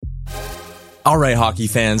All right, hockey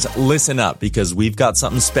fans, listen up because we've got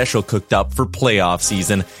something special cooked up for playoff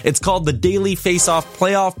season. It's called the Daily Face-Off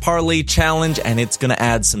Playoff Parlay Challenge, and it's going to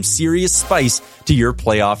add some serious spice to your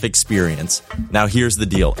playoff experience. Now, here's the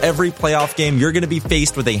deal. Every playoff game, you're going to be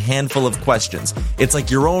faced with a handful of questions. It's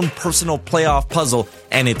like your own personal playoff puzzle,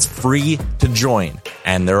 and it's free to join.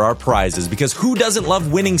 And there are prizes, because who doesn't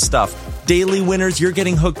love winning stuff? Daily winners, you're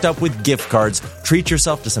getting hooked up with gift cards. Treat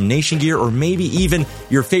yourself to some Nation gear or maybe even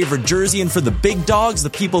your favorite jersey. And for the big dogs, the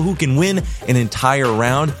people who can win an entire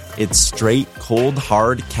round, it's straight, cold,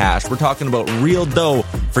 hard cash. We're talking about real dough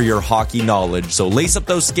for your hockey knowledge. So lace up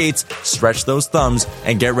those skates, stretch those thumbs,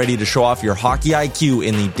 and get ready to show off your hockey IQ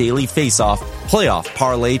in the Daily Face-Off Playoff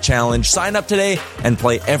Parlay Challenge. Sign up today and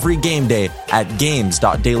play every game day at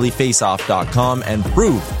games.dailyfaceoff.com and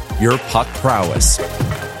prove your puck prowess.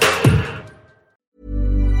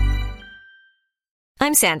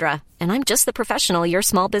 I'm Sandra, and I'm just the professional your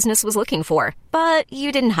small business was looking for. But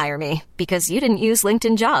you didn't hire me because you didn't use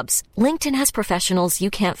LinkedIn Jobs. LinkedIn has professionals you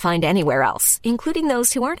can't find anywhere else, including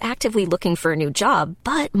those who aren't actively looking for a new job,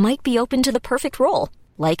 but might be open to the perfect role,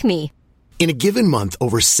 like me. In a given month,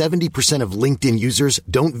 over 70% of LinkedIn users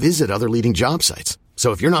don't visit other leading job sites.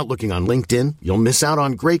 So if you're not looking on LinkedIn, you'll miss out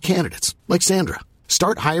on great candidates like Sandra.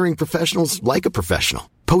 Start hiring professionals like a professional.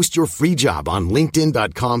 Post your free job on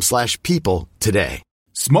linkedin.com/people today.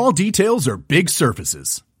 Small details are big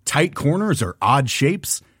surfaces. Tight corners are odd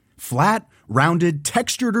shapes. Flat, rounded,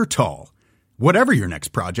 textured, or tall. Whatever your next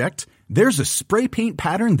project, there's a spray paint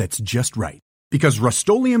pattern that's just right. Because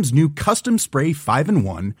Rust-Oleum's new Custom Spray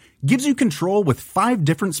 5-in-1 gives you control with 5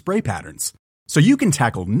 different spray patterns. So you can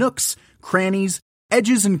tackle nooks, crannies,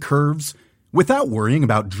 edges, and curves without worrying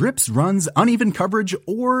about drips, runs, uneven coverage,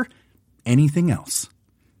 or anything else.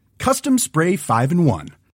 Custom Spray 5-in-1.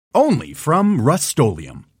 Only from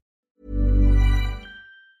Rust-Oleum.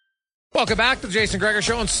 Welcome back to the Jason Gregor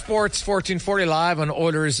Show on Sports 1440 live on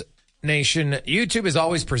Oilers Nation. YouTube is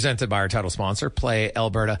always presented by our title sponsor,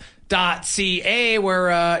 PlayAlberta.ca,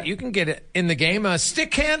 where you can get it in the game.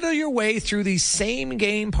 Stick handle your way through the same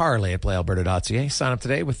game parlay at PlayAlberta.ca. Sign up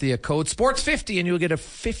today with the code SPORTS50 and you'll get a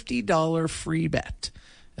 $50 free bet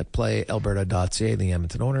at PlayAlberta.ca. The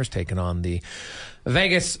Edmonton Oilers taking on the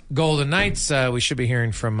Vegas Golden Knights. We should be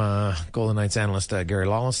hearing from Golden Knights analyst Gary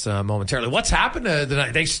Lawless momentarily. What's happened to the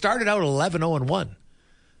Knights? They started out 11-0-1,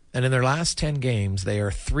 and in their last 10 games, they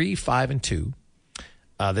are 3-5-2.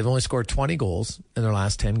 They've only scored 20 goals in their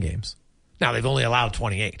last 10 games. Now, they've only allowed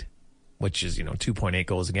 28, which is, 2.8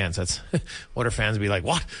 goals against. That's what our fans would be like,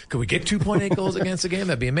 what? Could we get 2.8 goals against a game?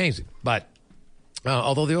 That'd be amazing. But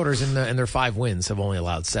although the Oilers in their 5 wins have only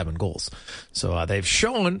allowed 7 goals. So they've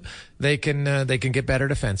shown they can get better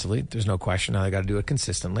defensively. There's no question. Now they got to do it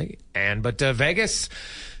consistently. But Vegas,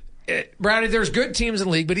 Brady, there's good teams in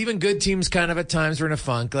the league, but even good teams kind of at times are in a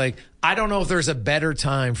funk. Like, I don't know if there's a better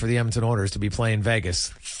time for the Edmonton Oilers to be playing Vegas.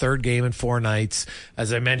 Third game in 4 nights.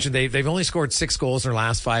 As I mentioned, they've only scored 6 goals in their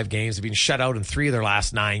last 5 games. They've been shut out in 3 of their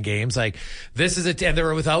last 9 games. Like, this is and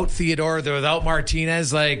they're without Theodore. They're without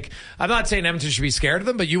Martinez. Like, I'm not saying Edmonton should be scared of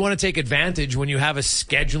them, but you want to take advantage when you have a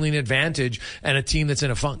scheduling advantage and a team that's in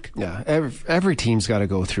a funk. Yeah, every team's got to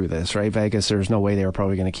go through this, right? Vegas, there's no way they were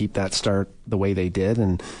probably going to keep that start the way they did.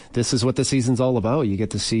 And this is what the season's all about. You get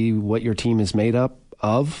to see what your team is made up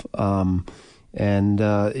of. I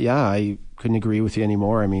couldn't agree with you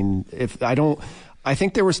anymore. I mean, I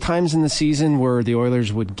think there was times in the season where the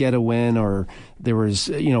Oilers would get a win, or there was,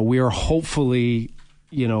 we were hopeful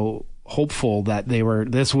that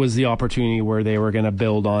this was the opportunity where they were going to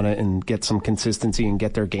build on it and get some consistency and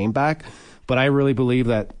get their game back. But I really believe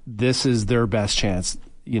that this is their best chance.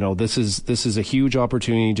 This is a huge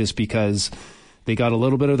opportunity just because they got a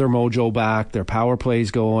little bit of their mojo back. Their power play's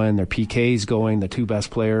going. Their PK's going. The 2 best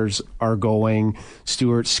players are going.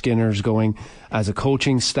 Stuart Skinner's going. As a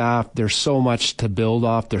coaching staff, there's so much to build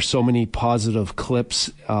off. There's so many positive clips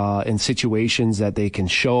and situations that they can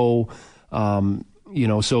show.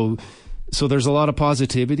 So there's a lot of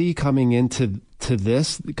positivity coming into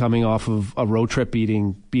this, coming off of a road trip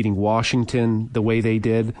beating Washington the way they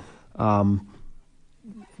did.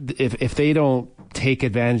 If they don't take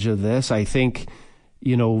advantage of this, I think,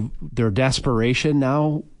 their desperation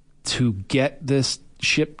now to get this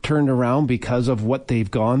ship turned around because of what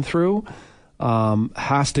they've gone through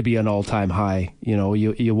has to be an all-time high.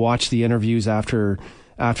 You watch the interviews after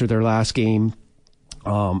their last game.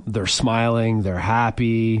 They're smiling, they're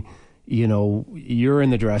happy. You're in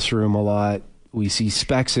the dressing room a lot. We see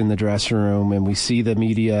Specs in the dressing room, and we see the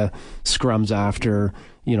media scrums after.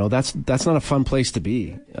 That's not a fun place to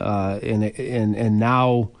be. And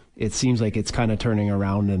now it seems like it's kind of turning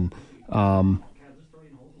around, and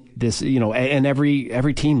this, and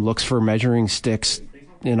every team looks for measuring sticks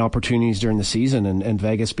and opportunities during the season, and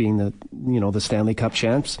Vegas being the Stanley Cup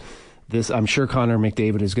champs. I'm sure Connor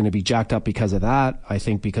McDavid is going to be jacked up because of that. I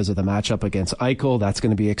think because of the matchup against Eichel, that's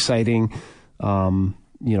going to be exciting.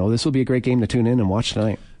 This will be a great game to tune in and watch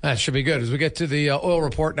tonight. That should be good. As we get to the oil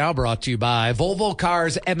report now, brought to you by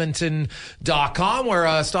VolvoCarsEdmonton.com,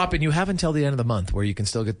 where stopping you have until the end of the month, where you can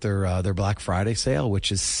still get their Black Friday sale,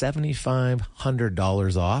 which is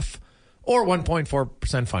 $7,500 off, or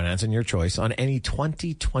 1.4% financing, your choice, on any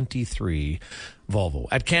 2023 Volvo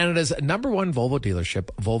at Canada's #1 Volvo dealership,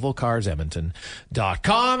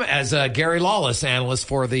 VolvoCarsEdmonton.com. As Gary Lawless, analyst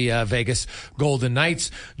for the Vegas Golden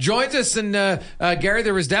Knights, joins us. And Gary,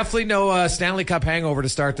 there was definitely no Stanley Cup hangover to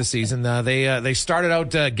start the season. They started out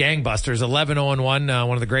gangbusters, 11-0-1, one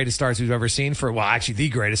of the greatest starts we've ever seen actually the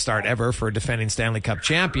greatest start ever for a defending Stanley Cup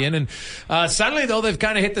champion. And suddenly, though, they've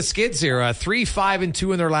kind of hit the skids here.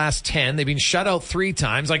 3-5-2 in their last 10. They've been shut out 3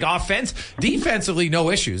 times. Defensively,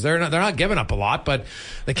 no issues. They're not giving up a lot, but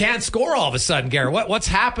they can't score all of a sudden. Gary, what's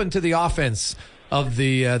happened to the offense of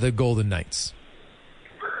the Golden Knights?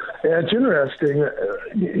 Yeah, it's interesting.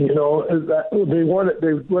 They went out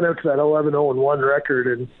to that 11-0-1 record,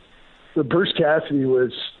 and the Bruce Cassidy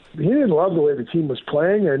he didn't love the way the team was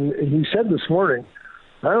playing, and he said this morning,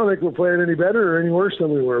 I don't think we're playing any better or any worse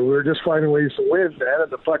than we were. We were just finding ways to win, man,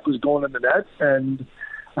 and the puck was going in the net, and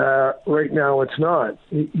right now it's not.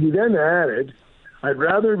 He then added, I'd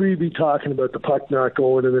rather we be talking about the puck not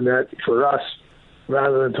going in the net for us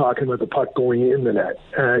rather than talking about the puck going in the net.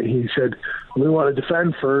 He said, we want to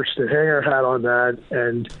defend first and hang our hat on that.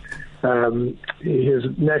 And his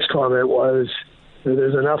next comment was,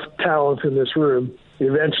 there's enough talent in this room,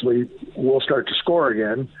 eventually we'll start to score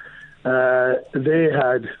again. They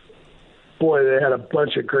had a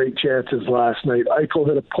bunch of great chances last night. Eichel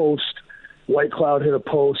hit a post, Whitecloud hit a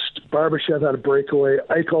post, Barbashev had a breakaway,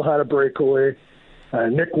 Eichel had a breakaway.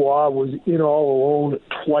 Nick Waugh was in all alone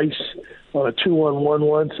twice on a 2-on-1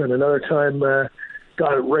 once, and another time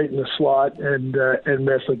got it right in the slot and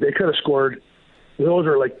missed. They could have scored. Those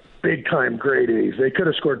are big time grade A's. They could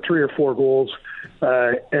have scored 3 or 4 goals,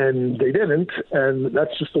 and they didn't. And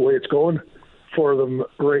that's just the way it's going for them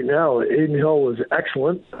right now. Aiden Hill was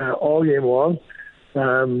excellent all game long.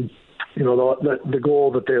 The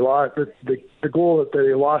goal that they lost, the goal that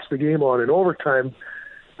they lost the game on in overtime.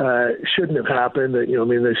 Shouldn't have happened. They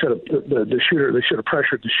should have the shooter. They should have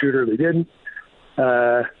pressured the shooter. They didn't.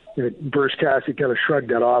 Bruce Cassidy kind of shrugged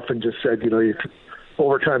that off and just said,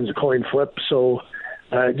 overtime's a coin flip. So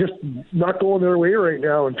just not going their way right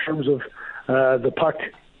now in terms of the puck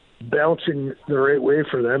bouncing the right way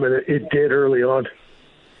for them, and it did early on.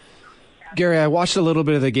 Gary, I watched a little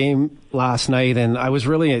bit of the game last night, and I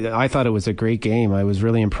thought it was a great game. I was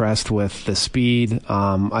really impressed with the speed.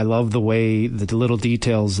 I love the way, the little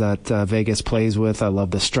details that Vegas plays with. I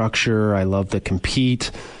love the structure. I love the compete.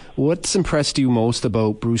 What's impressed you most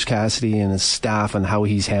about Bruce Cassidy and his staff and how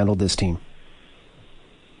he's handled this team?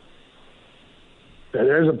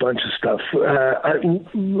 There's a bunch of stuff.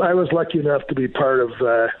 I was lucky enough to be part of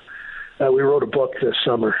we wrote a book this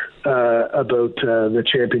summer about the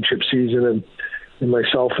championship season, and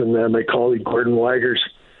myself and my colleague Gordon Weigers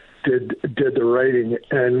did the writing.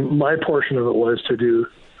 And my portion of it was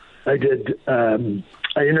I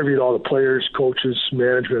interviewed all the players, coaches,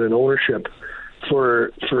 management, and ownership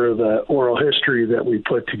for the oral history that we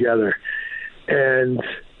put together. And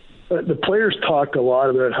the players talked a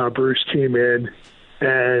lot about how Bruce came in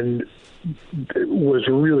and was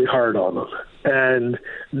really hard on them. And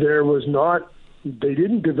they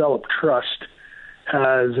didn't develop trust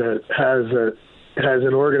as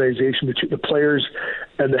an organization between the players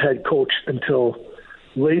and the head coach until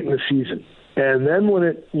late in the season. And then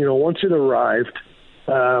when once it arrived,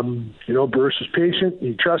 Bruce was patient.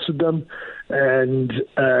 He trusted them, and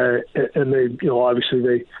they, obviously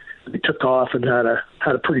they took off and had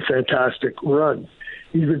a pretty fantastic run.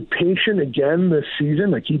 He's been patient again this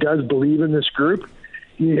season. He does believe in this group.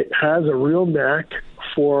 He has a real knack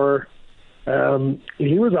for.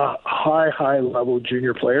 He was a high level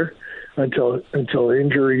junior player until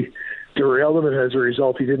injury derailed him, and as a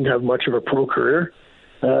result, he didn't have much of a pro career.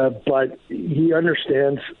 But he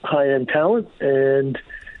understands high-end talent, and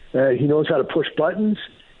he knows how to push buttons.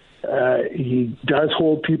 He does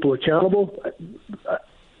hold people accountable.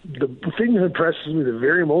 The thing that impresses me the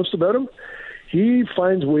very most about him, he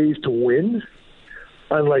finds ways to win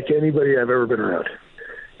unlike anybody I've ever been around.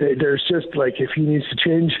 There's just if he needs to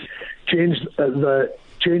change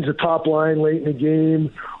the top line late in the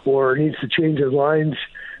game, or needs to change his lines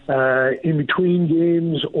in between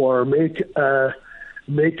games, or make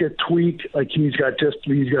make a tweak. Like he's got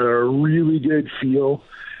a really good feel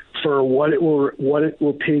for what it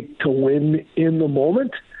will take to win in the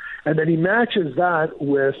moment, and then he matches that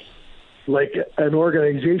with like an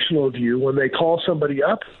organizational view. When they call somebody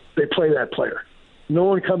up, they play that player. No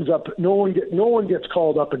one comes up. No one gets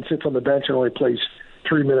called up and sits on the bench and only plays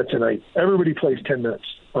 3 minutes a night. Everybody plays 10 minutes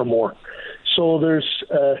or more. So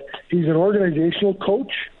he's an organizational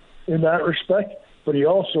coach in that respect, but he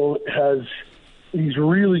also he's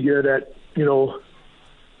really good at,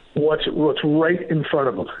 what's right in front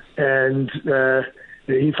of him, and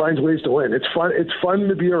he finds ways to win. It's fun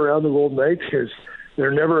to be around the Golden Knights because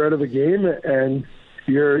they're never out of a game, and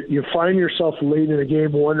you find yourself late in a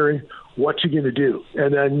game wondering what you're going to do,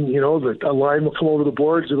 and then a line will come over the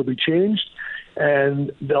boards, it'll be changed,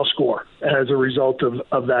 and they'll score as a result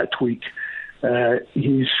of that tweak.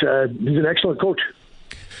 He's an excellent coach.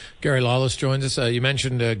 Gary Lawless joins us. You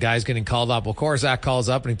mentioned guys getting called up. Well, Korzak calls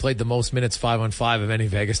up, and he played the most minutes 5-on-5 of any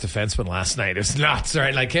Vegas defenseman last night. It's nuts,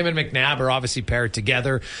 right? Like him and McNabb are obviously paired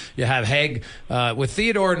together. You have Haig with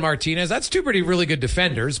Theodore and Martinez. That's two really good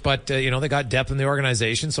defenders, but they got depth in the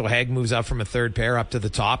organization. So Haig moves up from a third pair up to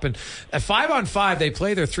the top, and at 5-on-5 they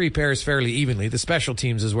play their three pairs fairly evenly. The special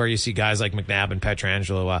teams is where you see guys like McNabb and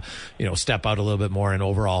Pietrangelo, step out a little bit more in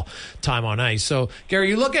overall time on ice. So Gary,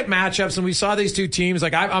 you look at matchups, and we saw these two teams.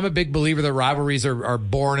 Like I'm a big believer that rivalries are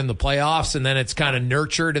born in the playoffs, and then it's kind of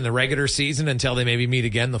nurtured in the regular season until they maybe meet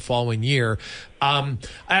again the following year. I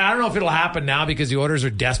don't know if it'll happen now because the Oilers are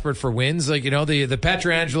desperate for wins. Like, the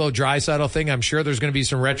Pietrangelo Draisaitl thing, I'm sure there's going to be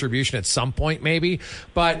some retribution at some point maybe.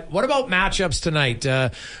 But what about matchups tonight?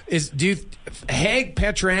 Haig,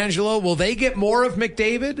 Pietrangelo, will they get more of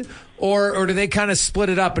McDavid, or do they kind of split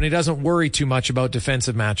it up and he doesn't worry too much about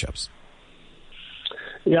defensive matchups?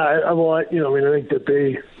 Yeah, I think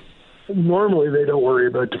that normally they don't worry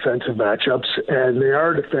about defensive matchups, and they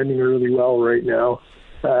are defending really well right now.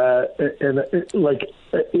 He'll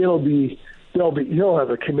have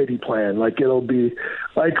a committee plan. Like it'll be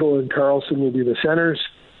Eichel and Karlsson will be the centers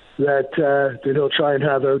that he'll try and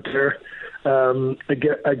have out there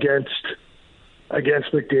against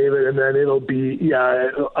McDavid, and then it'll be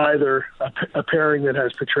either a pairing that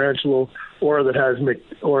has Pietrangelo or that has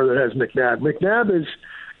McNabb. McNabb is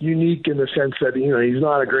unique in the sense that he's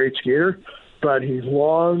not a great skater, but he's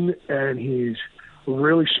long and he's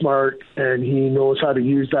really smart, and he knows how to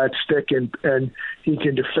use that stick, and he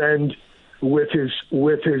can defend with his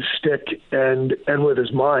stick and with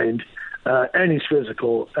his mind, and he's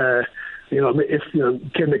physical. Can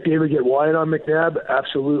McDavid get wide on McNabb?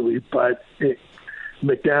 Absolutely, but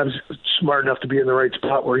McNabb's smart enough to be in the right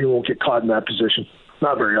spot where he won't get caught in that position.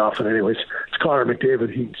 Not very often, anyways. It's Connor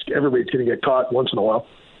McDavid. Everybody's going to get caught once in a while.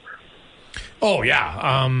 Oh,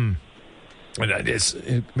 yeah.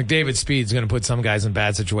 McDavid's speed is going to put some guys in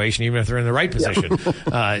bad situation, even if they're in the right position.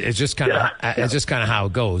 It's just kind of how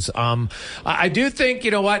it goes. I do think,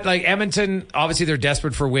 like Edmonton, obviously they're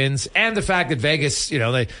desperate for wins, and the fact that Vegas,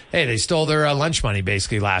 they stole their lunch money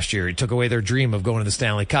basically last year. It took away their dream of going to the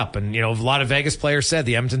Stanley Cup, and a lot of Vegas players said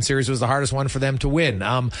the Edmonton series was the hardest one for them to win.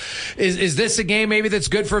 Is this a game maybe that's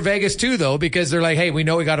good for Vegas too, though, because they're like, hey, we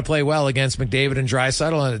know we got to play well against McDavid and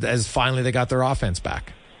Draisaitl, as finally they got their offense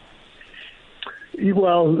back.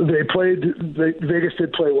 Well, Vegas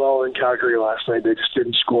did play well in Calgary last night. They just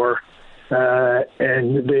didn't score.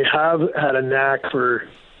 And they have had a knack for,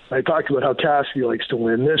 I talked about how Cassidy likes to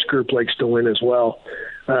win. This group likes to win as well.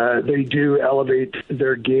 They do elevate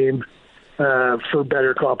their game for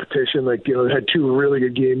better competition. Like, they had two really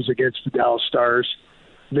good games against the Dallas Stars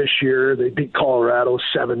this year. They beat Colorado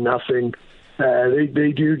 7-0.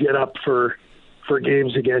 They do get up for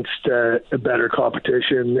games against a better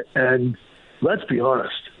competition. And let's be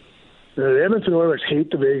honest, the Edmonton Oilers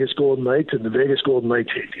hate the Vegas Golden Knights, and the Vegas Golden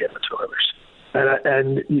Knights hate the Edmonton Oilers.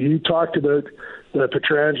 And you talked about the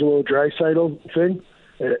Pietrangelo Draisaitl thing.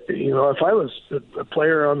 If I was a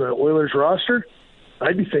player on the Oilers roster,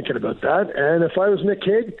 I'd be thinking about that. And if I was Nick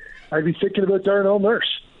Hague, I'd be thinking about Darnell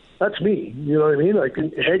Nurse. That's me. You know what I mean? Like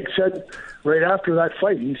Hague said right after that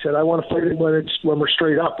fight, he said, I want to fight him when we're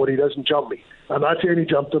straight up, when he doesn't jump me. I'm not saying he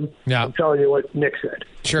jumped him. Yeah. I'm telling you what Nick said.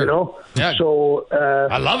 Sure. Yeah. So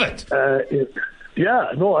I love it.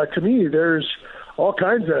 To me, there's all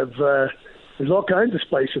kinds of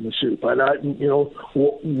spice in the soup. And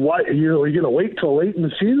what you're going to wait till late in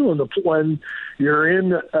the season when you're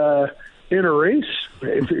in a race.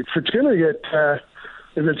 If it's going to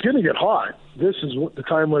get hot, this is the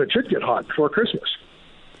time when it should get hot, before Christmas.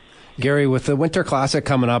 Gary, with the Winter Classic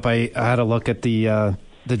coming up, I had a look at the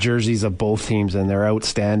jerseys of both teams, and they're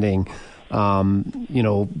outstanding.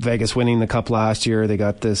 Vegas winning the Cup last year. They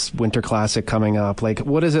got this Winter Classic coming up. Like,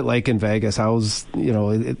 what is it like in Vegas? How's,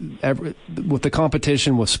 with the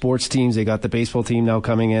competition with sports teams, they got the baseball team now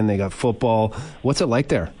coming in. They got football. What's it like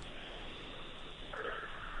there?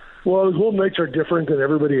 Well, the Golden Knights are different than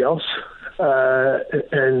everybody else.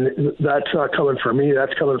 And that's not coming from me.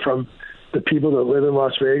 That's coming from the people that live in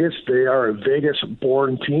Las Vegas. They are a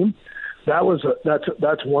Vegas-born team.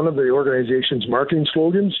 That's one of the organization's marketing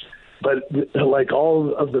slogans. But like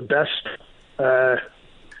all of the best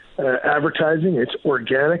advertising, it's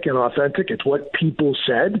organic and authentic. It's what people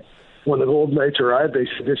said when the Golden Knights arrived. They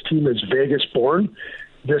said this team is Vegas-born.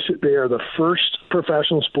 They are the first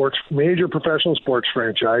major professional sports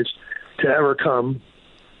franchise to ever come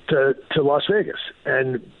to Las Vegas,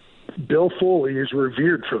 and Bill Foley is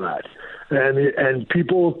revered for that. And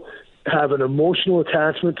people have an emotional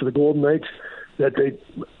attachment to the Golden Knights that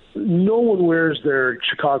no one wears their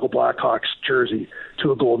Chicago Blackhawks jersey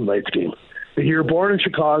to a Golden Knights game. You're born in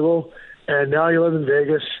Chicago, and now you live in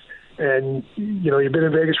Vegas, and you've been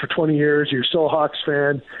in Vegas for 20 years. You're still a Hawks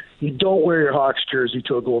fan. You don't wear your Hawks jersey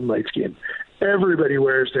to a Golden Knights game. Everybody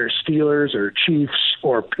wears their Steelers or Chiefs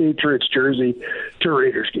or Patriots jersey to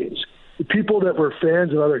Raiders games. The people that were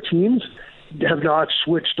fans of other teams have not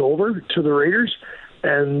switched over to the Raiders,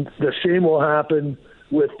 and the same will happen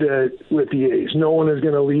with the A's. No one is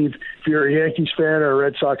going to leave. If you're a Yankees fan or a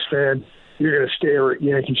Red Sox fan, you're going to stay a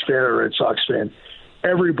Yankees fan or a Red Sox fan.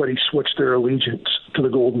 Everybody switched their allegiance to the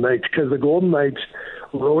Golden Knights because the Golden Knights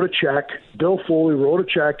wrote a check. Bill Foley wrote a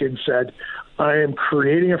check and said, I am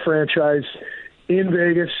creating a franchise in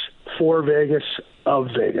Vegas, for Vegas, of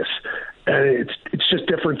Vegas. And it's just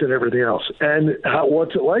different than everything else. And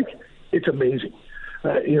what's it like? It's amazing.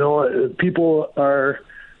 People are,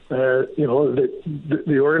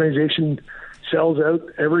 the organization sells out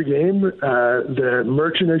every game. The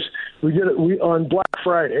merchandise, we on Black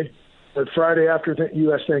Friday, the Friday after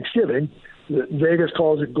U.S. Thanksgiving, Vegas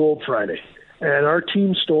calls it Gold Friday. And our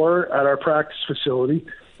team store at our practice facility,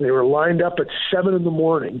 they were lined up at 7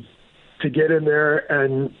 a.m. to get in there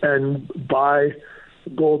and buy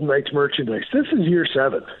Golden Knights merchandise. This is year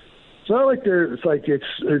 7. It's not like it's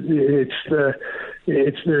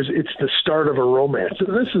the start of a romance.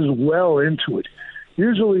 This is well into it.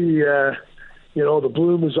 Usually, the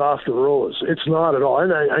bloom is off the rose. It's not at all.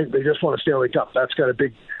 And they just want to Stanley Cup. That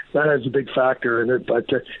has a big factor in it. But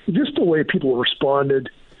just the way people responded,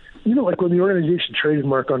 like when the organization traded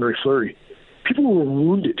Marc-Andre Fleury, people were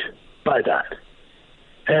wounded by that.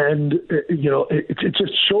 And, it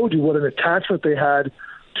just showed you what an attachment they had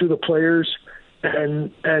to the players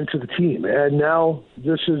and to the team. And now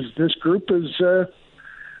this group is, there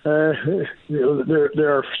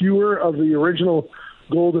are fewer of the original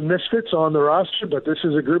Golden Misfits on the roster, but this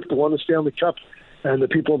is a group that won the Stanley Cup, and the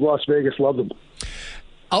people of Las Vegas love them.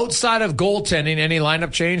 Outside of goaltending, any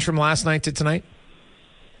lineup change from last night to tonight?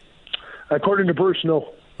 According to Bruce,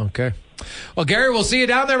 no. Okay. Well, Gary, we'll see you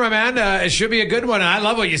down there, my man. It should be a good one. I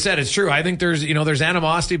love what you said. It's true. I think there's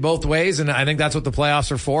animosity both ways, and I think that's what the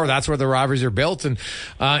playoffs are for. That's where the rivalries are built. And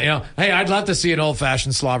hey, I'd love to see an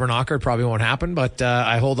old-fashioned slobber knocker. It probably won't happen, but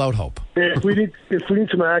I hold out hope. If we need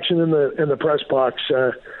some action in the press box,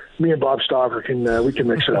 me and Bob Stoffer we can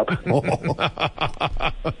mix it up.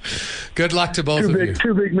 Good luck to both of you.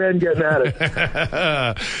 Two big men getting at it.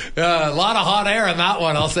 A lot of hot air in that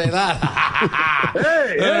one, I'll say that.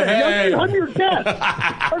 hey, I'm your guest.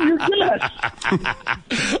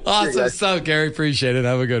 Awesome stuff, Gary. Appreciate it.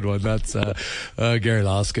 Have a good one. That's Gary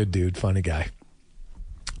Loss, good dude, funny guy.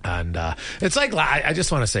 And it's like, I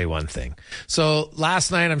just want to say one thing. So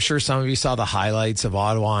last night, I'm sure some of you saw the highlights of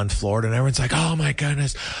Ottawa and Florida, and everyone's like, oh my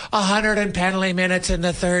goodness, 100 and penalty minutes in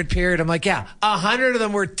the third period. I'm like, yeah, 100 of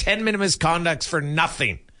them were 10-minute misconducts for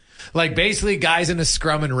nothing. Like basically guys in a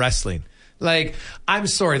scrum and wrestling. Like, I'm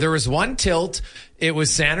sorry, there was one tilt. It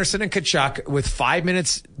was Sanderson and Tkachuk with 5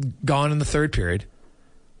 minutes gone in the third period.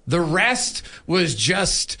 The rest was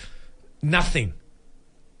just nothing.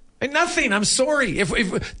 Nothing. I'm sorry.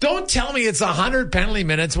 If don't tell me it's 100 penalty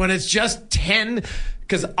minutes when it's just 10,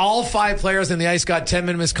 because all 5 players in the ice got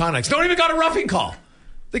 10-minute misconducts. Don't even got a roughing call.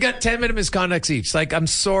 They got 10-minute misconducts each. Like, I'm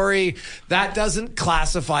sorry. That doesn't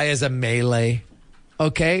classify as a melee.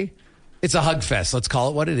 Okay? It's a hug fest. Let's call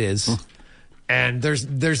it what it is. And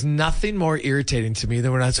there's nothing more irritating to me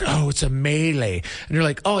than when I say, oh, it's a melee. And you're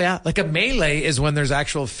like, oh, yeah. Like a melee is when there's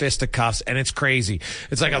actual fisticuffs, and it's crazy.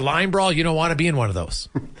 It's like a line brawl. You don't want to be in one of those.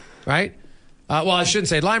 Right? Well, I shouldn't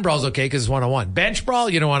say line brawl's okay because it's one-on-one. Bench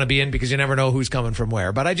brawl, you don't want to be in because you never know who's coming from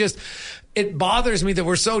where. But it bothers me that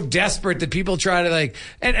we're so desperate that people try to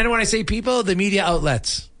and when I say people, the media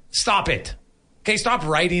outlets, stop it. Okay, stop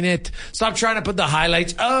writing it. Stop trying to put the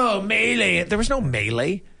highlights. Oh, melee. There was no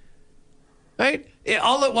melee. Right?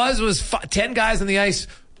 All it was 10 guys on the ice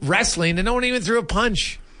wrestling, and no one even threw a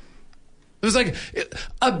punch. It was like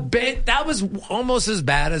that was almost as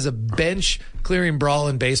bad as a bench clearing brawl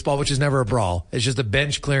in baseball, which is never a brawl. It's just a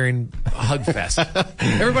bench clearing hug fest.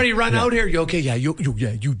 Everybody run out here. Okay, you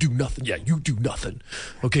do nothing. Yeah, you do nothing.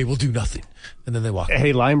 Okay, we'll do nothing. And then they walk.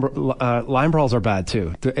 Hey, line brawls are bad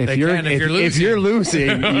too. If you're losing,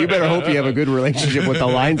 you better hope you have a good relationship with the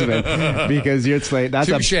linesman, because it's like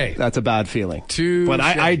that's a bad feeling. But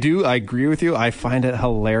I agree with you. I find it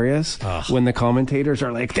hilarious when the commentators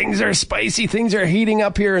are like, things are spicy, things are heating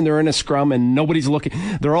up here, and they're in a scrum and nobody's looking.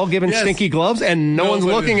 They're all given stinky gloves and no one's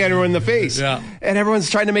looking at everyone in the face. Yeah. And everyone's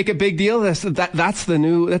trying to make a big deal of this.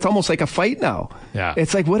 That's almost like a fight now. Yeah.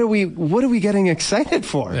 It's like, what are we getting excited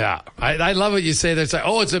for? Yeah. I love what you say there. It's like,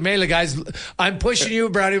 it's a melee, guys. I'm pushing you,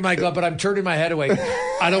 Brownie, with my glove, but I'm turning my head away.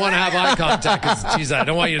 I don't want to have eye contact because, I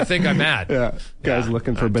don't want you to think I'm mad. Yeah. Guys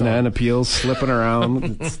looking for banana peels, slipping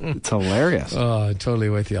around. It's hilarious. Oh, I'm totally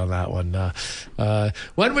with you on that one.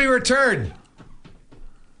 When we return,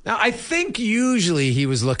 now I think usually he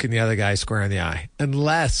was looking the other guy square in the eye,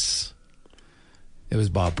 unless it was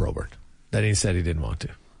Bob Probert. Then he said he didn't want to.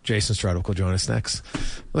 Jason Strudwick will join us next.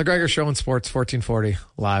 The Gregor Show in Sports 1440,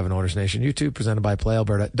 live on Oilers Nation YouTube, presented by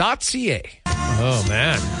PlayAlberta.ca. Oh,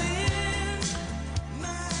 man.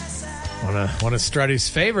 One of Struddy's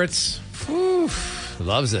favorites. Whew,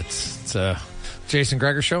 loves it. It's Jason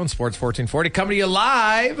Gregor Show in Sports 1440, coming to you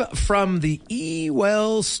live from the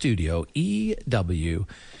Ewell studio, EWEL.ca.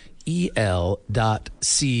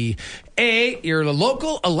 You're the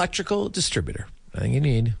local electrical distributor. Anything you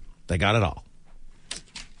need, they got it all.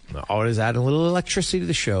 Always add a little electricity to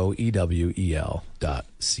the show, EWEL.ca.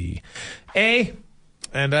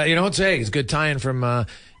 And, it's a good tie-in from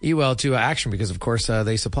Ewell to Action, because, of course,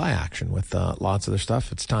 they supply Action with lots of their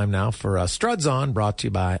stuff. It's time now for Struds On, brought to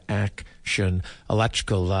you by Action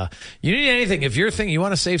Electrical. You need anything. If you're thinking you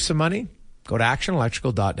want to save some money, go to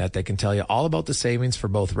actionelectrical.net. They can tell you all about the savings for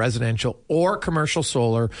both residential or commercial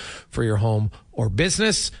solar for your home or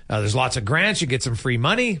business. There's lots of grants. You get some free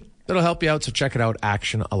money that'll help you out, so check it out,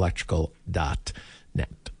 actionelectrical.net.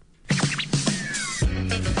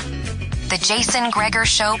 The Jason Gregor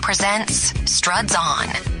Show presents Struds On.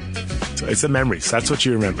 So it's the memories. That's what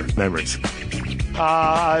you remember. Memories.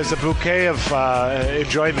 There's a bouquet of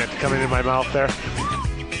enjoyment coming in my mouth there.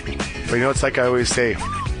 But it's like I always say,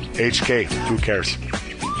 HK, who cares?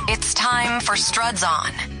 It's time for Struds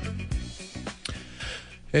On.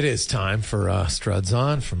 It is time for Struds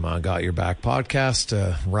On from Got Your Back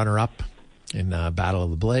podcast, runner-up in Battle of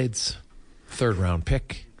the Blades, third-round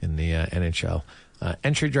pick in the NHL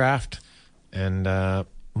entry draft, and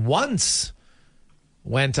once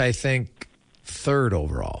went, I think, third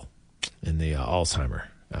overall in the Alzheimer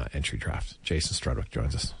entry draft. Jason Strudwick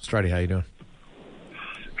joins us. Struddy, how you doing?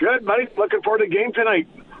 Good, buddy. Looking forward to the game tonight.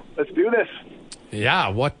 Let's do this. Yeah,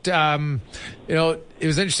 what it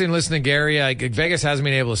was interesting listening to Gary. Vegas hasn't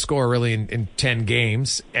been able to score really in 10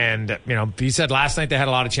 games, and he said last night they had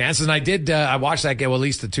a lot of chances, and I did. I watched that game, well, at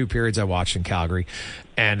least the 2 periods I watched in Calgary,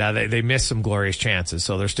 and they missed some glorious chances,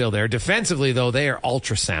 so they're still there. Defensively, though, they are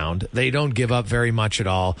ultrasound. They don't give up very much at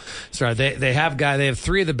all. So they have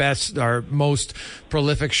 3 of the best or most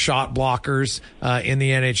prolific shot blockers in the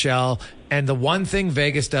NHL. And the one thing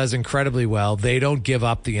Vegas does incredibly well, they don't give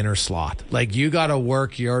up the inner slot. Like, you got to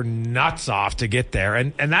work your nuts off to get there.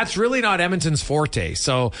 And that's really not Edmonton's forte.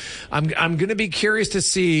 So I'm going to be curious to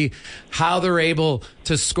see how they're able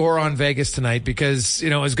to score on Vegas tonight, because,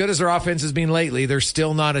 as good as their offense has been lately, they're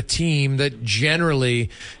still not a team that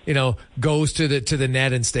generally, goes to the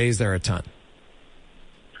net and stays there a ton.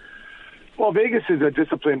 Well, Vegas is a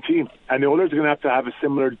disciplined team, and the Oilers are going to have a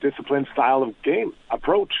similar disciplined style of game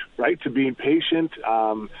approach, right, to being patient,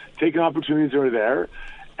 taking opportunities that are there,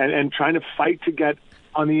 and trying to fight to get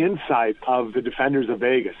on the inside of the defenders of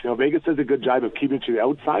Vegas. Vegas does a good job of keeping to the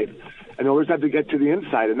outside, and the Oilers have to get to the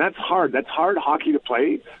inside, and that's hard. That's hard hockey to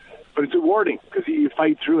play, but it's rewarding because you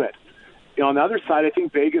fight through it. On the other side, I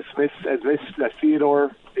think Vegas has missed Theodore,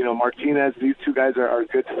 Martinez. These 2 guys are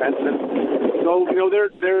good defensemen. So,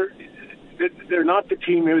 they're not the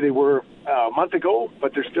team maybe they were a month ago,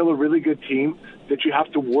 but they're still a really good team that you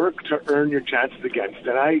have to work to earn your chances against.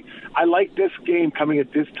 And I like this game coming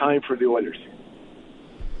at this time for the Oilers.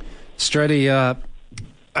 Struddy,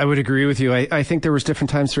 I would agree with you. I think there was different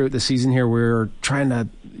times throughout the season here where we were trying to,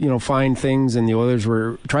 find things, and the Oilers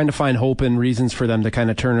were trying to find hope and reasons for them to kind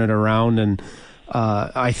of turn it around. And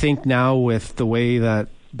I think now with the way that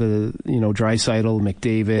Draisaitl,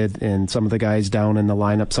 McDavid, and some of the guys down in the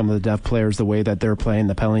lineup, some of the depth players, the way that they're playing,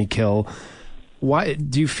 the penalty kill. Why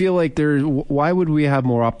do you feel like why would we have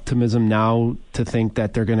more optimism now to think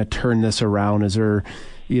that they're going to turn this around? Is there,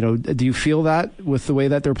 do you feel that with the way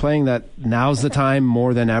that they're playing, that now's the time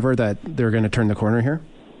more than ever that they're going to turn the corner here?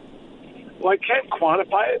 Well, I can't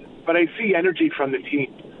quantify it, but I see energy from the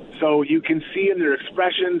team. So you can see in their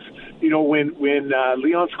expressions, when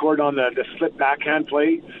Leon scored on the slip backhand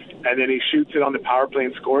play, and then he shoots it on the power play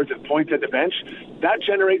and scores and points at the bench, that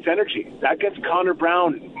generates energy. That gets Connor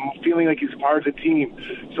Brown feeling like he's part of the team.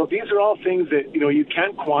 So these are all things that, you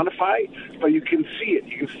can't quantify, but you can see it.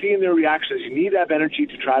 You can see in their reactions. You need to have energy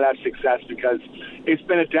to try to have success, because it's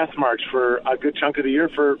been a death march for a good chunk of the year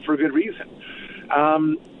for good reason.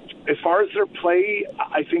 As far as their play,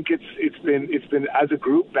 I think it's been as a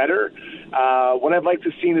group better. What I'd like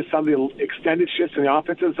to see is some of the extended shifts in the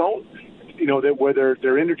offensive zone. That where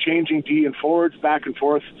they're interchanging D and forwards back and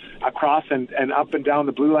forth across and up and down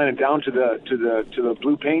the blue line and down to the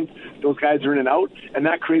blue paint. Those guys are in and out, and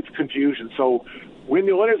that creates confusion. So when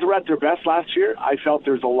the Oilers were at their best last year, I felt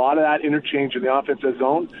there's a lot of that interchange in the offensive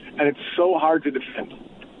zone, and it's so hard to defend.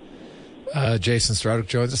 Jason Straduk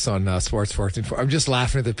joins us on Sports 14.4. I'm just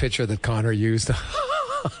laughing at the picture that Connor used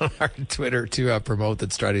on our Twitter to promote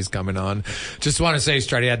that Struddy's coming on. Just want to say,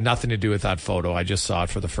 Struddy had nothing to do with that photo. I just saw it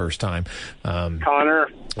for the first time. Connor.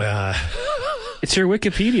 It's your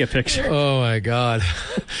Wikipedia picture. Oh, my God.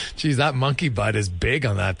 Geez, that monkey butt is big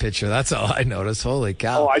on that picture. That's all I noticed. Holy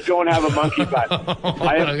cow. Oh, I don't have a monkey butt.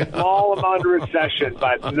 I have a small amount of recession,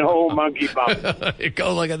 but no monkey bump.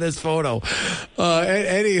 Go look at this photo.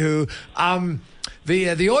 Anywho,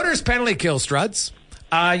 the Oilers penalty kill, Struds.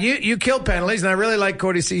 You killed penalties, and I really like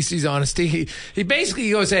Cody Cece's honesty. He basically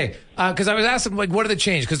goes, hey, because I was asking, what are the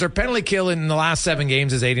changes? Because their penalty kill in the last 7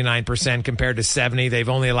 games is 89% compared to 70. They've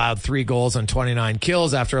only allowed 3 goals on 29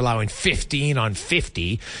 kills after allowing 15 on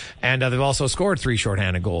 50. And they've also scored 3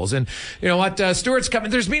 shorthanded goals. And you know what? Stewart's coming.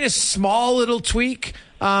 There's been a small little tweak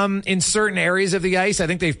in certain areas of the ice. I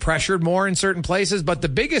think they've pressured more in certain places. But the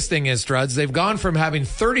biggest thing is, Struds, they've gone from having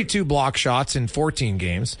 32 block shots in 14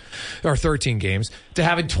 games, or 13 games, to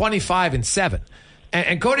having 25 in 7.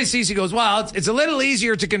 And Cody Cece goes, well, it's a little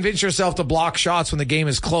easier to convince yourself to block shots when the game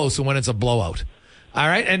is close than when it's a blowout. All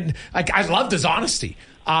right? And I loved his honesty.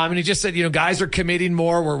 And he just said, guys are committing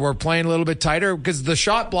more. We're playing a little bit tighter, because the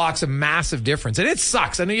shot block's a massive difference. And it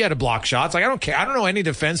sucks. I know you had to block shots. I don't care. I don't know any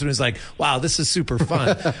defenseman who's like, wow, this is super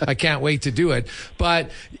fun. I can't wait to do it.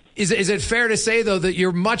 But is it fair to say, though, that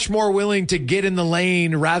you're much more willing to get in the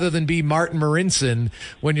lane rather than be Martin Marincin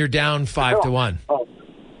when you're down 5-1? Oh.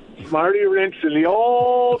 Marty Rinson, the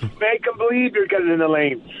old make them believe you're getting in the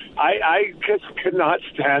lane. I just could not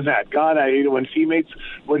stand that. God, I hate it when teammates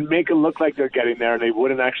would make it look like they're getting there and they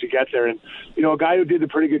wouldn't actually get there. And, a guy who did a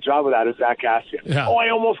pretty good job of that is Zach Kassian. Yeah. Oh, I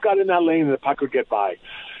almost got in that lane and the puck would get by.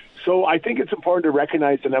 So I think it's important to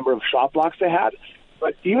recognize the number of shot blocks they had.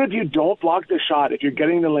 But even if you don't block the shot, if you're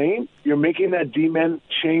getting in the lane, you're making that D-man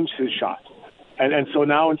change his shot. And so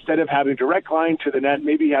now, instead of having direct line to the net,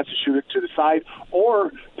 maybe he has to shoot it to the side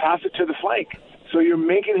or pass it to the flank. So you're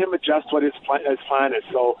making him adjust what his plan is.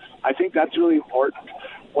 So I think that's really important.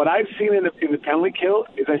 What I've seen in the penalty kill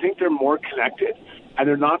is I think they're more connected and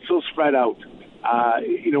they're not so spread out.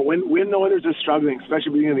 When the Oilers are struggling, especially at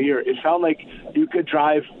the beginning of the year, it felt like you could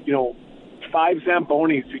drive, 5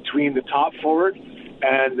 Zambonis between the top forward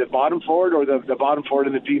and the bottom forward, or the bottom forward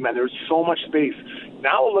and the D-man. There's so much space.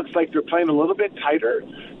 Now it looks like they're playing a little bit tighter.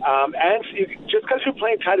 Just because you're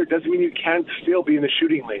playing tighter doesn't mean you can't still be in the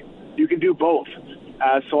shooting lane. You can do both.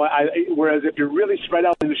 Whereas if you're really spread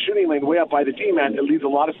out in the shooting lane way up by the D-man, it leaves a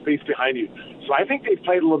lot of space behind you. So I think they've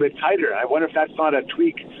played a little bit tighter. I wonder if that's not a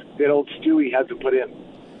tweak that old Stewie has to put in.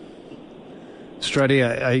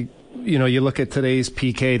 Struddy, you look at today's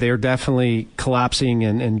PK, they're definitely collapsing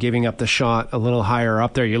and giving up the shot a little higher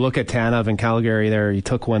up there. You look at Tanev and Calgary there, he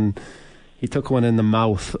took one in the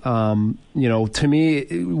mouth. To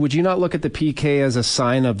me, would you not look at the PK as a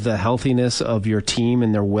sign of the healthiness of your team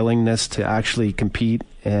and their willingness to actually compete?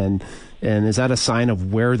 And is that a sign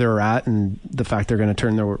of where they're at and the fact they're going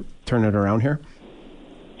to turn it around here?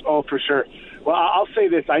 Oh, for sure. Well, I'll say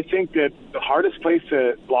this. I think that the hardest place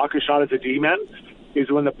to block a shot as a D-man is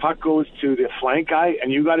when the puck goes to the flank guy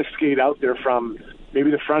and you got to skate out there from maybe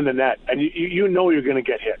the front of the net, and you know you're going to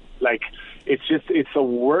get hit. It's the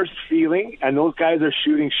worst feeling, and those guys are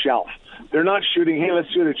shooting shelf. They're not shooting, hey, let's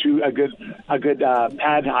shoot a good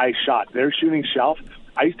pad high shot. They're shooting shelf.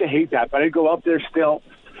 I used to hate that, but I'd go up there still,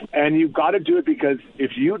 and you've got to do it, because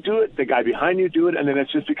if you do it, the guy behind you do it, and then it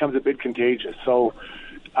just becomes a bit contagious. So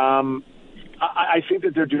I think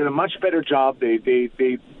that they're doing a much better job. They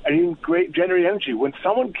great generate energy. When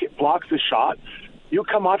someone blocks a shot, you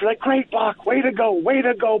come off, you're like, great block, way to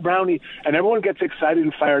go, Brownie. And everyone gets excited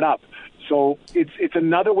and fired up. So it's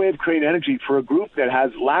another way of creating energy for a group that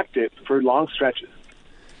has lacked it for long stretches.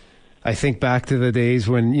 I think back to the days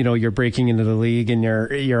when, you're breaking into the league and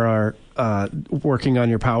you're working on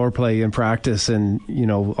your power play in practice, and,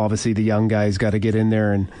 obviously the young guys got to get in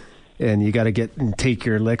there and you got to get and take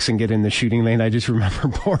your licks and get in the shooting lane. I just remember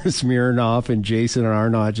Boris Mironov and Jason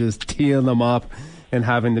Arnott just teeing them up and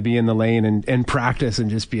having to be in the lane and practice and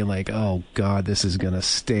just being like, oh, God, this is going to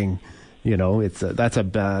sting. That's a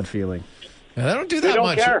bad feeling. Yeah, they don't do that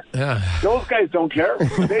much. They don't care. Yeah. Those guys don't care.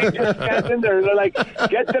 They just stand in there. They're like,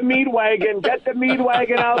 get the meat wagon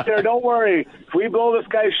out there. Don't worry. If we blow this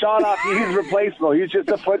guy's shot off, he's replaceable. He's just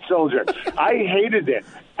a foot soldier. I hated it.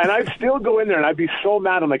 And I'd still go in there and I'd be so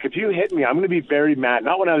mad. I'm like, if you hit me, I'm going to be very mad.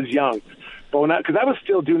 Not when I was young, but because I was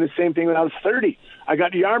still doing the same thing when I was 30. I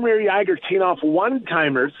got Jaromir Jagr teeing off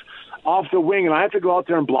one-timers off the wing, and I had to go out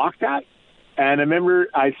there and block that. And I remember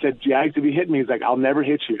I said, Jag, to be hitting me, he's like, I'll never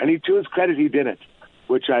hit you. And to his credit, he didn't,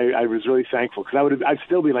 which I was really thankful, because I'd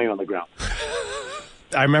still be laying on the ground.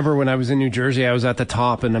 I remember when I was in New Jersey, I was at the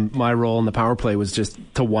top, and my role in the power play was just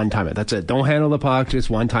to one-time it. That's it. Don't handle the puck, just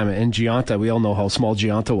one-time it. And Giunta, we all know how small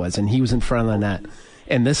Giunta was, and he was in front of the net.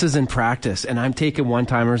 And this is in practice, and I'm taking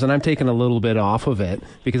one-timers, and I'm taking a little bit off of it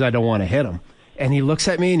because I don't want to hit him. And he looks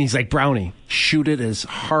at me, and he's like, Brownie, shoot it as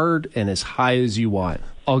hard and as high as you want.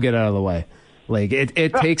 I'll get out of the way. Like,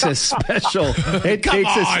 it takes a special...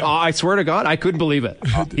 I swear to God, I couldn't believe it.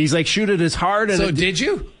 He's like, shoot it as hard. And so did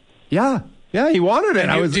you? Yeah. Yeah, he wanted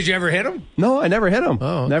it. Did you ever hit him? No, I never hit him.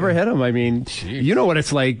 Oh, okay. Never hit him. I mean, you know what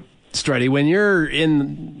it's like, Strutty, when you're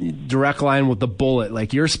in direct line with the bullet,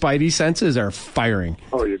 like your spidey senses are firing.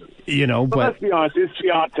 Oh, yeah. But let's be honest, it's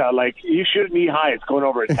Giunta. Like, you shoot knee high, it's going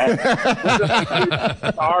over his head.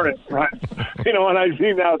 Star in front. And I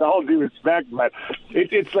mean that with all due respect, but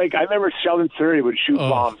it's like, I remember Sheldon Surrey would shoot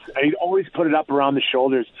bombs, and he'd always put it up around the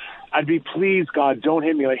shoulders. I'd be, please, God, don't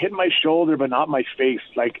hit me. Like, hit my shoulder, but not my face.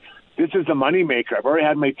 Like, this is the moneymaker. I've already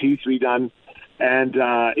had my teeth redone, and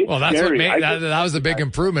it's that's scary. that was a big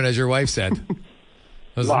improvement, as your wife said.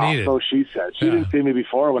 Was needed. So she said. She didn't see me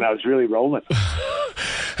before when I was really rolling.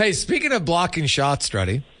 Hey, speaking of blocking shots,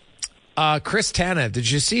 Strutty, Chris Tanev, did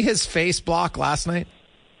you see his face block last night?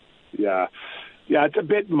 Yeah, it's a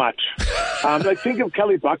bit much. I think of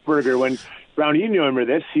Kelly Buchberger when, Brown, you remember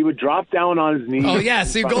this, he would drop down on his knees. Oh,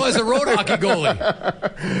 yes, he'd go as a road hockey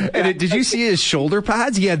goalie. And did you see his shoulder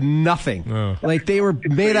pads? He had nothing. Oh. Like, they were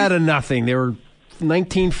made out of nothing. They were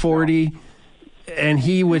 1940, and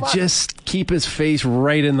he would just keep his face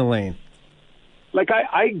right in the lane. Like,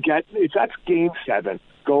 I get, if that's Game 7,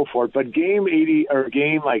 go for it. But Game 80, or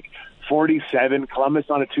Game, 47, Columbus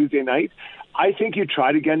on a Tuesday night, I think you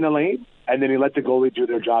try to get in the lane, and then you let the goalie do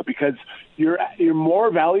their job, because you're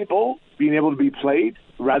more valuable being able to be played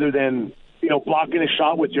rather than, blocking a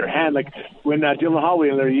shot with your hand. Like when Dylan Holloway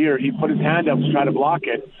in their year, he put his hand up to try to block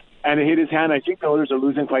it, and it hit his hand. I think the Oilers are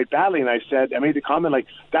losing quite badly, and I made the comment,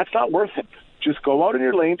 that's not worth it. Just go out in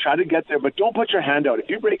your lane, try to get there, but don't put your hand out. If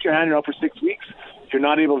you break your hand, you're out for 6 weeks. You're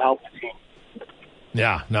not able to help the team.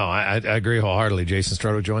 Yeah, no, I agree wholeheartedly. Jason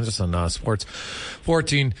Strutto joins us on Sports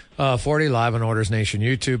 1440 live on Oilers Nation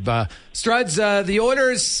YouTube. Struds, the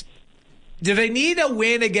Oilers, do they need a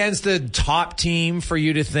win against a top team for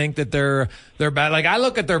you to think that they're bad? Like, I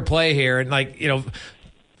look at their play here, and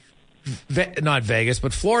not Vegas,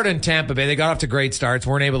 but Florida and Tampa Bay, they got off to great starts,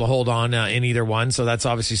 weren't able to hold on in either one, so that's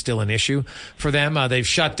obviously still an issue for them. They've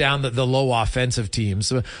shut down the low offensive teams.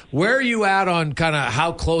 So where are you at on kind of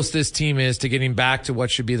how close this team is to getting back to what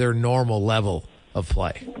should be their normal level of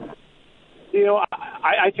play?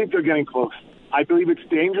 I think they're getting close. I believe it's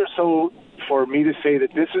dangerous for me to say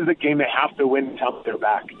that this is a game they have to win until they're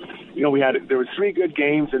back. There was 3 good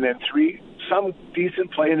games, and then some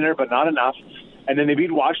decent play in there, but not enough. And then they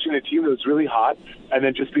beat Washington, a team that was really hot, and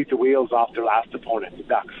then just beat the wheels off their last opponent, the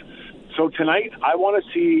Ducks. So tonight, I want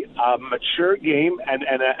to see a mature game and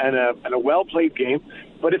a well-played game.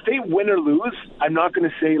 But if they win or lose, I'm not going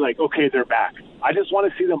to say, okay, they're back. I just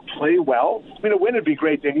want to see them play well. I mean, a win would be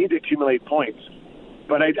great. They need to accumulate points.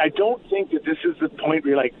 But I don't think that this is the point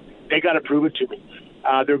where they got to prove it to me.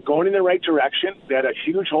 They're going in the right direction. They had a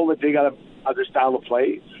huge hole that they got other style of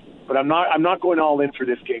play. But I'm not going all in for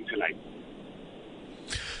this game tonight.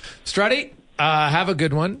 Strutty, have a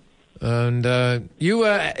good one. And are you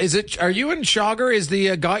and Shogger? Is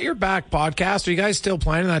the Got Your Back podcast? Are you guys still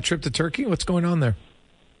planning that trip to Turkey? What's going on there?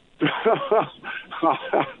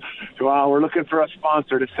 Well, we're looking for a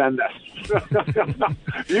sponsor to send us.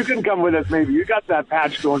 You can come with us, maybe. You got that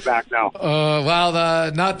patch going back now.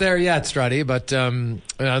 Well, not there yet, Struddy. But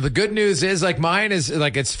the good news is, like, mine is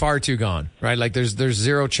like it's far too gone, right? Like there's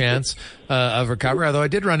zero chance of recovery. Although I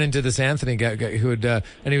did run into this Anthony guy who had,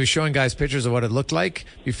 and he was showing guys pictures of what it looked like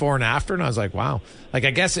before and after, and I was like, wow. Like,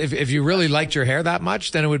 I guess if you really liked your hair that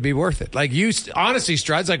much, then it would be worth it. Like, you honestly,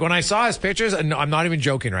 Struds, like when I saw his pictures, and I'm not even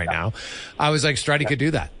joking right now, I was like, Struddy could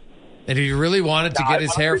do that. And if you really wanted to get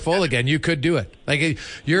his hair full again, you could do it. Like,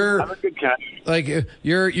 I'm a good candidate. Like,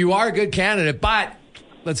 you are a good candidate, but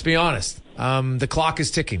let's be honest, the clock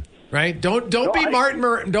is ticking. Right? Don't be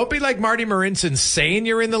don't be like Marty Marinson saying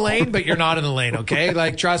you're in the lane, but you're not in the lane, okay?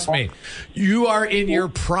 Like, trust me. You are in your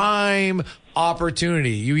prime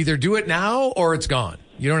opportunity. You either do it now or it's gone.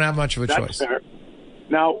 You don't have much of a choice. Fair.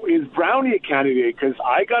 Now, is Brownie a candidate? Because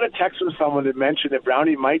I got a text from someone that mentioned that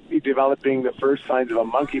Brownie might be developing the first signs of a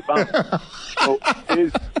monkey bump.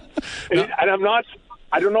 And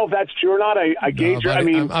I don't know if that's true or not. I gauge. I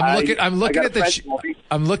mean, I'm looking at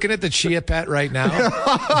the Chia Pet right now,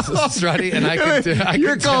 Struddy, and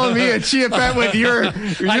You're calling me a Chia Pet with your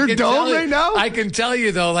dome right now? I can tell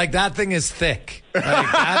you though, like, that thing is thick. Like,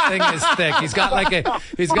 that thing is thick. He's got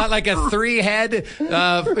like a 3-head.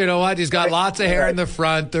 You know what? He's got lots of hair in the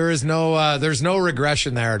front. There's no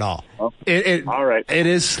regression there at all. All right. It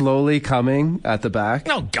is slowly coming at the back.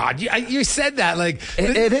 No, God, you said that. Like,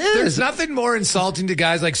 it is. There's nothing more insulting to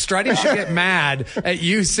guys. Like, Struddy should get mad at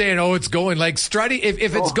you saying, "Oh, it's going." Like, Struddy,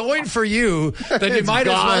 if it's going for you, then you might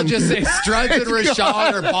as well just say Struds and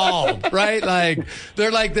Rashad are bald, right? Like,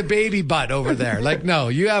 they're like the baby butt over there. Like, no,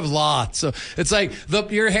 you have lots. So it's like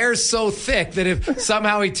your hair's so thick that if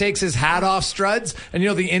somehow he takes his hat off, Struds, and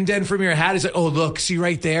the indent from your hat, he's like, "Oh, look, see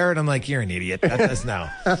right there," and I'm like, "You're an idiot." That's no.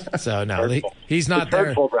 So no, he's not there.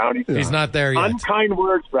 Hurtful, Brownie. He's not there yet. Unkind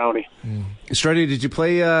words, Brownie. Struddy, did you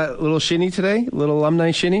play a little shinny today? A little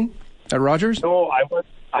alumni shinny at Rogers? No,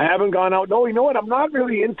 I haven't gone out. No, you know what? I'm not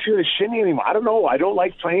really into the shinny anymore. I don't know. I don't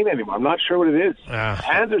like playing anymore. I'm not sure what it is.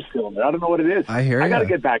 Hands are still in there. I don't know what it is. I hear you. I got to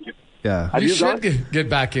get back in. Yeah. You should get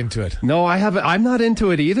back into it. No, I haven't. I'm not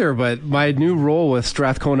into it either, but my new role with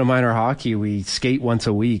Strathcona Minor Hockey, we skate once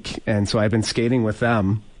a week, and so I've been skating with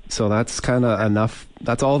them. So that's kind of enough.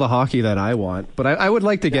 That's all the hockey that I want. But I would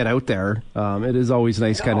like to get out there. It is always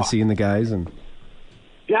nice kind of seeing the guys. And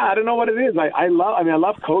yeah, I don't know what it is. I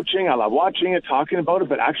love coaching. I love watching it, talking about it,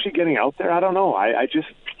 but actually getting out there, I don't know. I just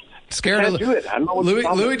scared can't do it. I don't know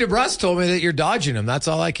Louis DeBrusk told me that you're dodging him. That's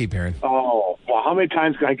all I keep hearing. Oh, well, how many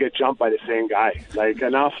times can I get jumped by the same guy? Like,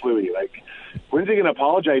 enough, Louis. Like, when's he going to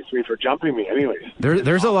apologize to me for jumping me anyways?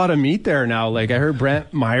 There's a lot of meat there now. Like, I heard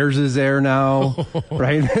Brent Myers is there now,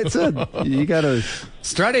 right? You got to...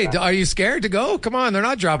 Struddy, are you scared to go? Come on, they're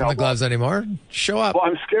not dropping the gloves anymore. Show up. Well,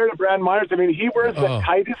 I'm scared of Brad Myers. I mean, he wears the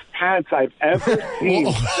tightest pants I've ever seen.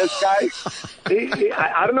 This guy,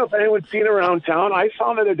 I don't know if anyone's seen him around town. I saw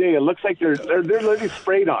him the other day. It looks like they're literally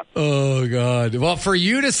sprayed on. Oh, God. Well, for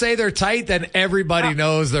you to say they're tight, then everybody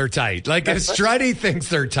knows they're tight. Like, if Struddy thinks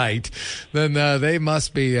they're tight, then they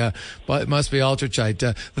must be ultra tight.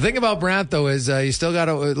 The thing about Brant, though, is you still got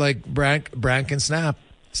to, like, Brant can snap.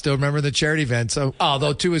 Still remember the charity event. So,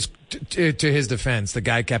 although to his defense, the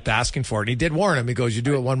guy kept asking for it. And he did warn him. He goes, "You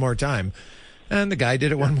do it one more time," and the guy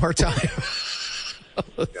did it one more time.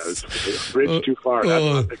 It's bridge too far. That's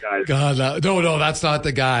not the guy. God, no, that's not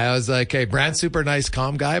the guy. I was like, "Hey, Brand's super nice,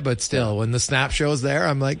 calm guy, but still, when the snap show's there,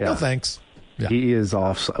 I'm like, no thanks." Yeah. He is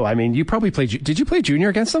off. I mean, you probably played. Did you play junior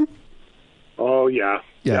against him? Oh yeah.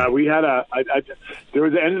 We had there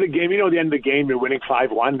was the end of the game. The end of the game, you're winning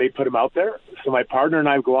 5-1. They put him out there. So my partner and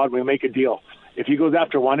I go out and we make a deal. If he goes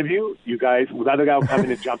after one of you guys, the other guy will come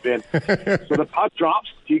in and jump in. So the puck drops.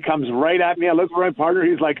 He comes right at me. I look for my partner.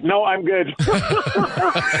 He's like, "No, I'm good." So,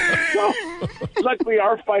 luckily,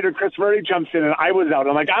 our fighter, Chris Murray, jumps in, and I was out.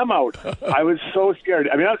 I'm like, "I'm out." I was so scared.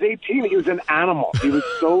 I mean, I was 18. He was an animal. He was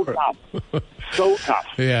so tough. So tough.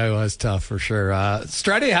 Yeah, it was tough for sure.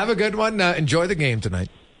 Struddy, have a good one. Enjoy the game tonight.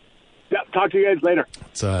 Yeah, talk to you guys later.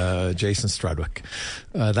 It's Jason Strudwick.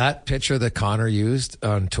 That picture that Connor used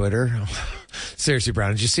on Twitter. Seriously,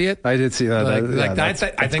 Brown, did you see it? I did see that. I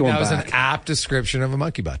think that was an apt description of a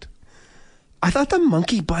monkey butt. I thought the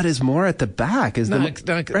monkey butt is more at the back.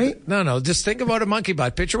 Right? No. Just think about a monkey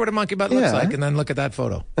butt. Picture what a monkey butt looks like, and then look at that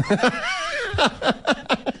photo.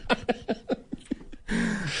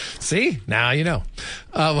 See? Now you know.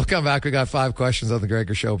 We'll come back. We got 5 questions on the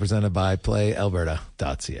Gregor Show presented by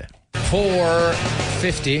PlayAlberta.ca.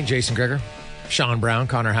 4:50, Jason Gregor. Sean Brown,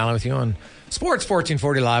 Connor Halley with you on Sports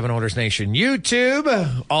 1440 Live on Oilers Nation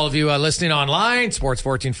YouTube. All of you listening online,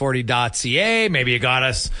 sports1440.ca. Maybe you got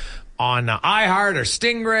us on iHeart or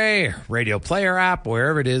Stingray, or Radio Player app,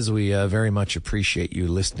 wherever it is. We very much appreciate you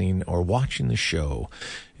listening or watching the show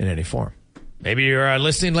in any form. Maybe you're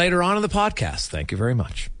listening later on in the podcast. Thank you very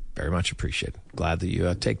much. Very much appreciated. Glad that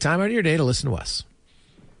you take time out of your day to listen to us.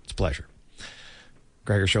 It's a pleasure.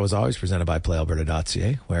 Gregor Show is always presented by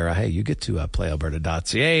PlayAlberta.ca, where, hey, you get to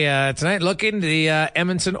PlayAlberta.ca. Tonight, looking at the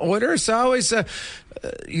Edmonton Oilers. Always,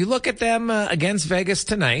 you look at them against Vegas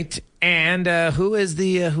tonight, and who is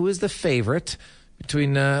the favorite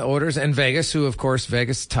between Oilers and Vegas, who, of course,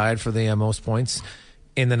 Vegas tied for the most points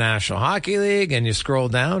in the National Hockey League. And you scroll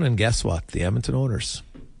down, and guess what? The Edmonton Oilers,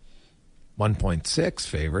 1.6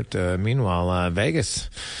 favorite. Meanwhile, Vegas,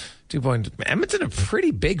 2 point. Edmonton, a pretty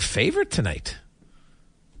big favorite tonight.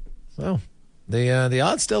 So the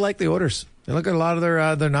odds still like the Oilers. They look at a lot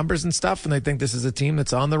of their numbers and stuff, and they think this is a team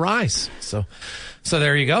that's on the rise. So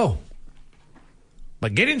there you go.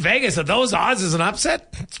 But getting Vegas at those odds is an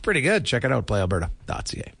upset. It's pretty good. Check it out,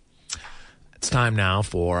 PlayAlberta.ca. It's time now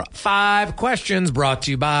for 5 questions brought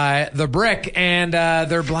to you by The Brick. And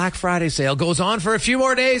their Black Friday sale goes on for a few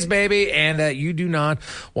more days, baby. And you do not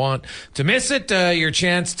want to miss it. Your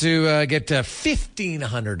chance to get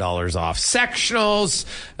 $1,500 off sectionals.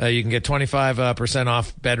 You can get 25%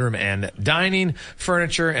 off bedroom and dining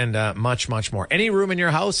furniture and much, much more. Any room in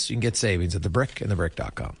your house, you can get savings at The Brick and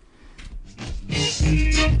thebrick.com.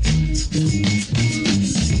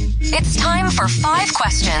 It's time for 5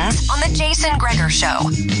 questions on the Jason Gregor Show.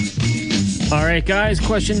 All right, guys.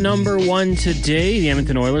 Question number 1 today. The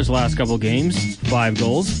Edmonton Oilers' last couple games, 5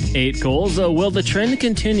 goals, 8 goals. Will the trend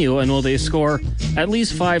continue, and will they score at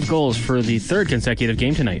least 5 goals for the 3rd consecutive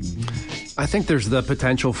game tonight? I think there's the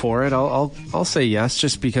potential for it. I'll say yes,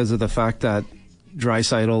 just because of the fact that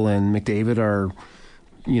Draisaitl and McDavid are,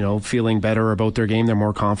 feeling better about their game. They're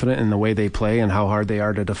more confident in the way they play and how hard they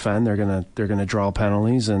are to defend. They're gonna draw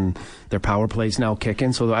penalties, and their power play's now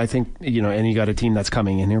kicking. So I think, and you got a team that's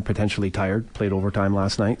coming in here potentially tired, played overtime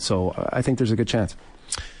last night. So I think there's a good chance.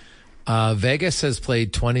 Vegas has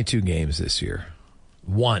played 22 games this year.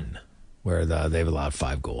 1 where they've allowed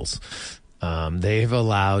 5 goals. They've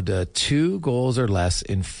allowed 2 goals or less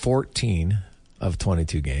in 14 of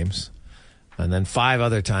 22 games. And then 5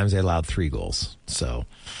 other times they allowed 3 goals. So,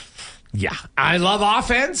 yeah, I love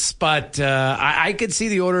offense, but I could see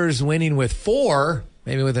the Oilers winning with 4,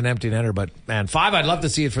 maybe with an empty netter. But, man, 5, I'd love to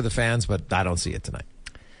see it for the fans, but I don't see it tonight.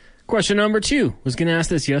 Question number 2. Was going to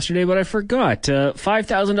ask this yesterday, but I forgot.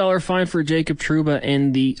 $5,000 fine for Jacob Trouba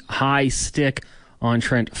and the high stick on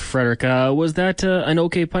Trent Frederick. Was that an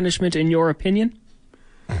okay punishment in your opinion?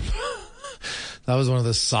 That was one of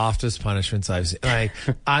the softest punishments I've seen. Like,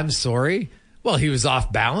 I'm sorry. Well, he was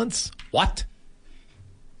off balance. What?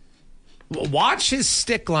 Watch his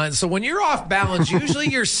stick line. So when you're off balance, usually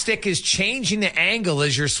your stick is changing the angle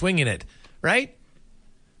as you're swinging it, right?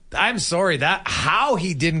 I'm sorry. How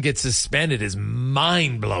he didn't get suspended is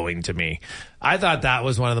mind-blowing to me. I thought that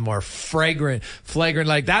was one of the more flagrant,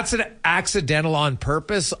 like that's an accidental on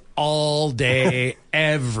purpose all day,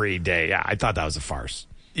 every day. Yeah, I thought that was a farce.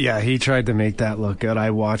 Yeah, he tried to make that look good.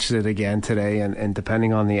 I watched it again today, and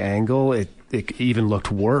depending on the angle, it even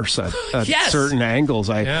looked worse at yes! certain angles.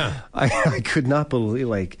 I could not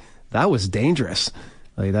believe, that was dangerous.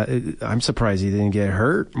 I'm surprised he didn't get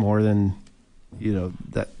hurt more than,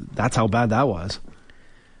 that's how bad that was.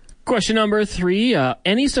 Question number 3.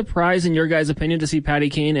 Any surprise in your guys' opinion to see Patty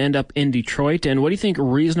Kane end up in Detroit? And what do you think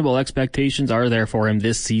reasonable expectations are there for him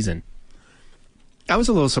this season? I was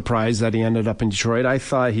a little surprised that he ended up in Detroit. I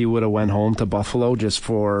thought he would have went home to Buffalo just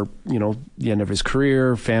for, the end of his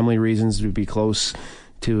career, family reasons, to be close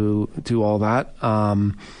to all that.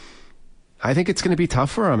 I think it's going to be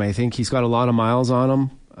tough for him. I think he's got a lot of miles on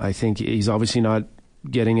him. I think he's obviously not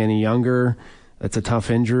getting any younger. It's a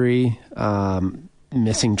tough injury.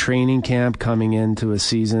 Missing training camp coming into a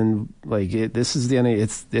season this is the end.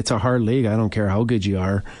 It's a hard league. I don't care how good you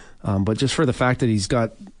are, but just for the fact that he's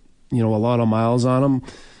got a lot of miles on him,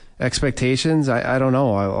 expectations. I don't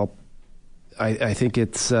know. I think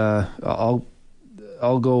it's. I'll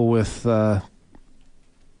go with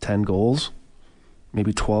 10 goals,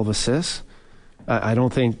 maybe 12 assists. I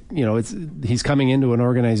don't think he's coming into an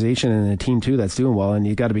organization and a team too that's doing well, and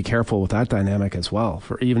you got to be careful with that dynamic as well.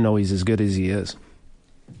 For even though he's as good as he is.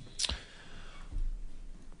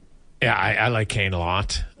 Yeah, I like Kane a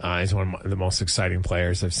lot. He's one of the most exciting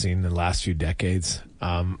players I've seen in the last few decades.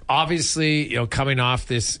 Obviously, coming off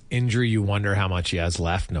this injury, you wonder how much he has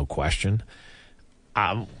left, no question.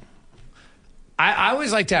 I I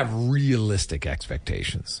always like to have realistic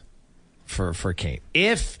expectations for Kane.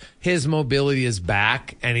 If his mobility is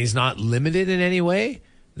back and he's not limited in any way,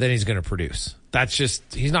 then he's going to produce. That's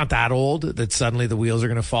just, he's not that old that suddenly the wheels are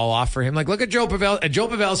going to fall off for him. Like, look at Joe Pavelski. Joe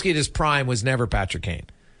Pavelski at his prime was never Patrick Kane.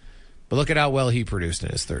 But look at how well he produced in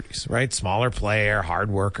his 30s, right? Smaller player, hard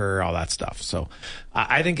worker, all that stuff. So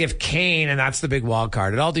I think if Kane, and that's the big wild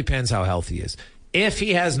card, it all depends how healthy he is. If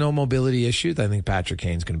he has no mobility issues, I think Patrick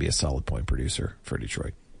Kane's going to be a solid point producer for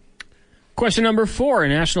Detroit. Question number 4.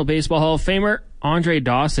 National Baseball Hall of Famer Andre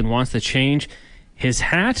Dawson wants to change his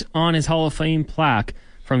hat on his Hall of Fame plaque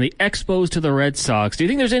from the Expos to the Red Sox. Do you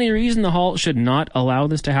think there's any reason the Hall should not allow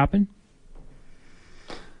this to happen?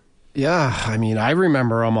 Yeah, I mean, I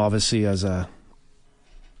remember him obviously as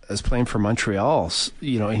playing for Montreal,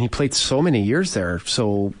 and he played so many years there.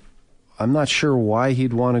 So I'm not sure why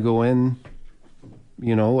he'd want to go in,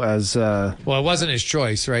 as well, it wasn't his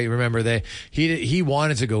choice, right? Remember, he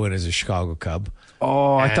wanted to go in as a Chicago Cub.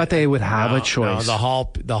 Oh, I thought they would have a choice. No,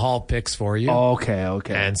 the Hall picks for you. Oh,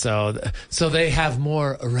 okay. And so they have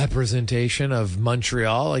more representation of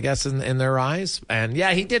Montreal, I guess, in their eyes. And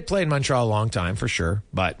yeah, he did play in Montreal a long time for sure,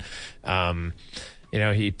 but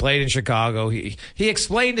he played in Chicago. He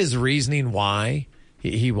explained his reasoning why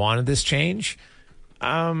he wanted this change.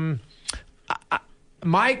 My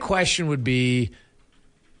question would be,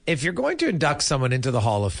 if you're going to induct someone into the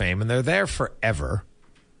Hall of Fame and they're there forever,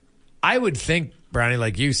 I would think, Brownie,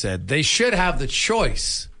 like you said, they should have the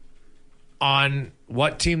choice on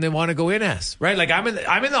what team they want to go in as, right? Like I'm in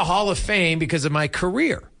the Hall of Fame because of my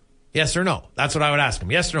career. Yes or no? That's what I would ask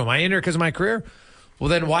them. Yes or no? Am I in there because of my career? Well,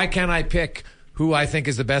 then why can't I pick who I think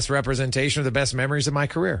is the best representation of the best memories of my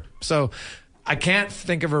career? So I can't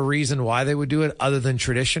think of a reason why they would do it other than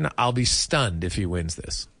tradition. I'll be stunned if he wins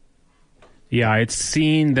this. Yeah, I'd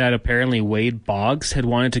seen that apparently Wade Boggs had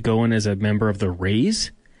wanted to go in as a member of the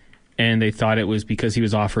Rays, and they thought it was because he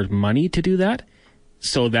was offered money to do that.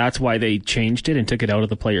 So that's why they changed it and took it out of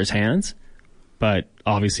the player's hands. But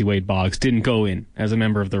obviously Wade Boggs didn't go in as a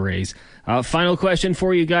member of the Rays. Final question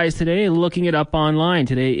for you guys today. Looking it up online,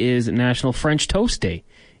 today is National French Toast Day.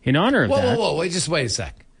 In honor of that... Whoa, wait a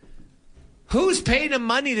sec. Who's paying him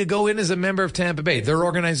money to go in as a member of Tampa Bay? Their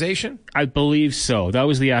organization? I believe so. That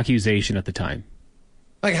was the accusation at the time.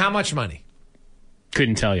 Like how much money?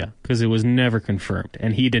 Couldn't tell you because it was never confirmed,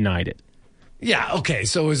 and he denied it. Yeah, okay,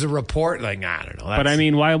 so it was a report? Like, I don't know. But I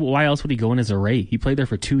mean, why else would he go in as a Ray? He played there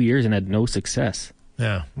for 2 years and had no success.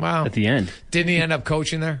 Yeah, well. At the end. Didn't he end up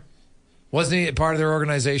coaching there? Wasn't he part of their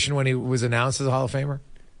organization when he was announced as a Hall of Famer?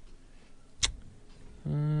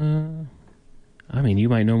 I mean, you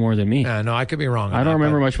might know more than me. No, I could be wrong. I don't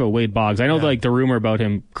remember much about Wade Boggs. I know the rumor about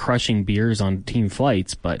him crushing beers on team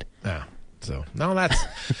flights, but... Yeah. So, no, that's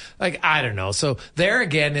like, I don't know. So there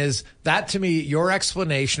again is that to me, your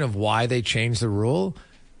explanation of why they changed the rule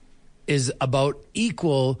is about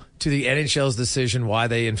equal to the NHL's decision why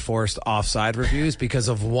they enforced offside reviews because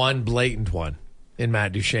of one blatant one in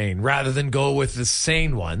Matt Duchene rather than go with the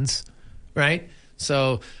sane ones, right?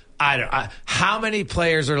 So how many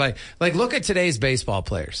players are like look at today's baseball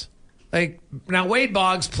players. Like, now Wade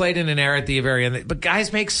Boggs played in an era at the very end, but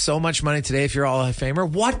guys make so much money today if you're all a Famer.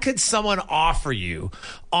 What could someone offer you?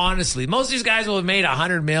 Honestly, most of these guys will have made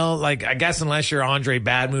 $100 million, like, I guess unless you're Andre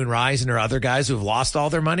Bad Moon Rising or other guys who have lost all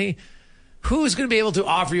their money. Who's going to be able to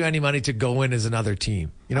offer you any money to go in as another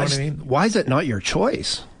team? You know what I mean? Why is it not your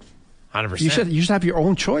choice? 100%. You should have your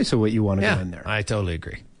own choice of what you want to go in there. I totally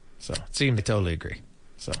agree. So it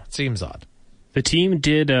seems odd. The team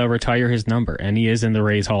did retire his number, and he is in the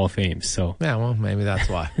Rays Hall of Fame. So yeah, well, maybe that's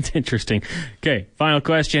why. It's interesting. Okay, final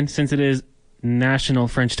question. Since it is National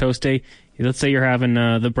French Toast Day, let's say you're having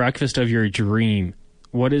the breakfast of your dream.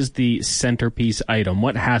 What is the centerpiece item?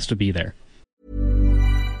 What has to be there?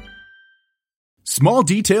 Small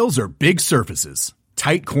details are big surfaces.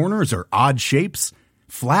 Tight corners are odd shapes.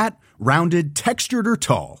 Flat, rounded, textured, or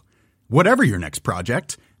tall. Whatever your next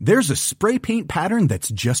project, there's a spray paint pattern that's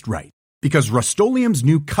just right. Because Rust-Oleum's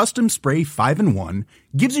new Custom Spray 5-in-1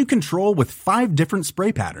 gives you control with 5 different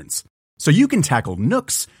spray patterns. So you can tackle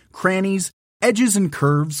nooks, crannies, edges, and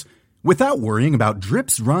curves without worrying about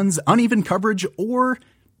drips, runs, uneven coverage, or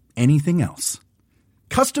anything else.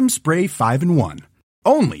 Custom Spray 5-in-1.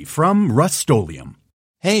 Only from Rust-Oleum.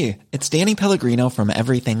 Hey, it's Danny Pellegrino from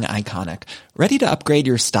Everything Iconic. Ready to upgrade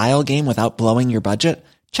your style game without blowing your budget?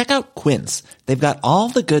 Check out Quince. They've got all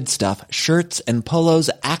the good stuff, shirts and polos,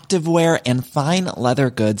 activewear, and fine leather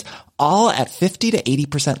goods, all at 50 to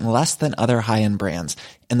 80% less than other high-end brands.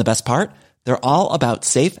 And the best part? They're all about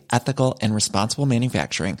safe, ethical, and responsible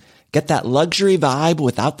manufacturing. Get that luxury vibe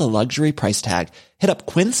without the luxury price tag. Hit up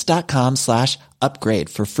quince.com/upgrade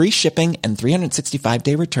for free shipping and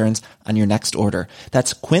 365-day returns on your next order.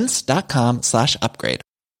 That's quince.com/upgrade.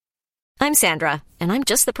 I'm Sandra, and I'm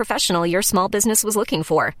just the professional your small business was looking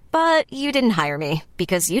for. But you didn't hire me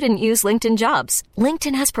because you didn't use LinkedIn Jobs.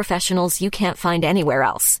 LinkedIn has professionals you can't find anywhere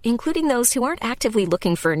else, including those who aren't actively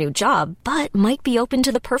looking for a new job, but might be open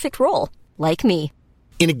to the perfect role, like me.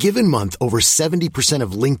 In a given month, over 70%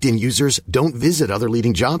 of LinkedIn users don't visit other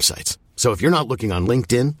leading job sites. So if you're not looking on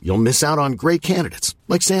LinkedIn, you'll miss out on great candidates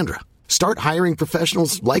like Sandra. Start hiring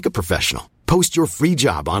professionals like a professional. Post your free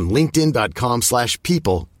job on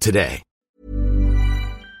linkedin.com/people today.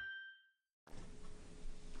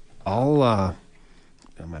 My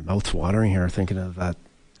mouth's watering here thinking of that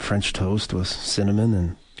French toast with cinnamon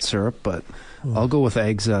and syrup, but I'll go with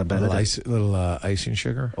eggs Benedict. Little icing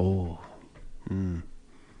sugar. Oh.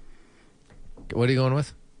 What are you going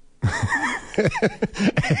with?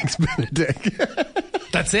 Eggs Benedict.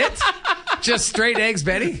 That's it? Just straight eggs,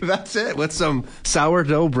 Benny? That's it. With some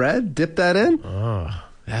sourdough bread. Dip that in. Oh,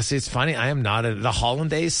 that's, it's funny. I am not the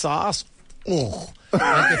hollandaise sauce. Oh,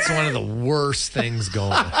 I think it's one of the worst things going.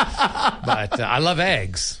 But I love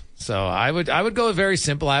eggs. So I would go very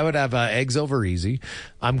simple. I would have eggs over easy.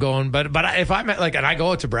 I'm going, but if I'm like, and I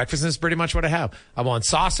go out to breakfast, and it's pretty much what I have. I want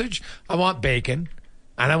sausage, I want bacon,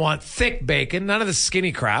 and I want thick bacon. None of the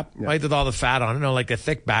skinny crap, right? With all the fat on it. No, like a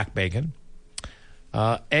thick back bacon.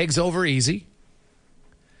 Eggs over easy.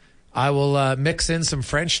 I will mix in some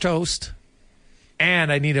French toast,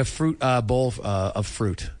 and I need a fruit bowl of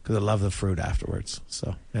fruit because I love the fruit afterwards.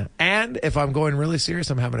 So, yeah. And if I'm going really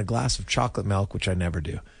serious, I'm having a glass of chocolate milk, which I never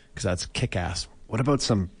do because that's kick-ass. What about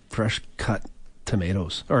some fresh cut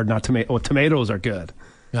tomatoes? Or not tomato? Oh, tomatoes are good.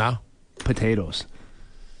 Yeah. Potatoes.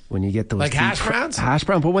 When you get those like hash browns? Hash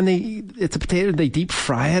brown, but when it's a potato, they deep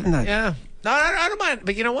fry it. And yeah. No, I don't mind.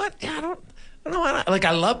 But you know what? Yeah, I don't know. Like,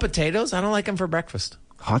 I love potatoes. I don't like them for breakfast.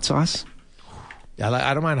 Hot sauce? Yeah,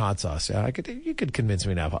 I don't mind hot sauce. Yeah, you could convince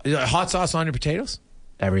me to have hot sauce on your potatoes?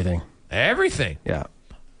 Everything. Everything? Yeah.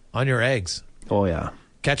 On your eggs? Oh, yeah.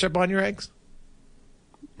 Ketchup on your eggs?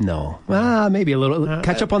 No. Maybe a little.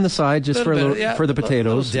 Ketchup on the side just for for the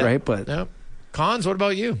potatoes, right? But Cons, what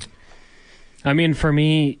about you? I mean, for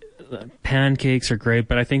me, pancakes are great,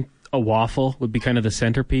 but I think a waffle would be kind of the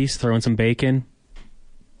centerpiece. Throw in some bacon,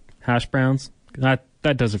 hash browns. That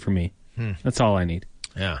does it for me. That's all I need.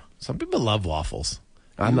 Yeah. Some people love waffles.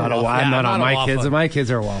 I'm not on my kids. My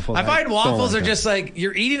kids are waffles. I find waffles are just like,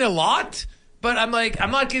 you're eating a lot, but I'm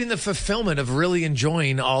not getting the fulfillment of really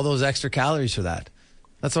enjoying all those extra calories for that.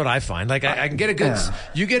 That's what I find. Like I can get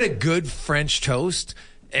you get a good French toast.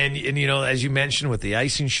 And you know, as you mentioned, with the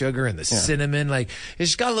icing sugar and the cinnamon, like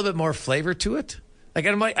it's just got a little bit more flavor to it. Like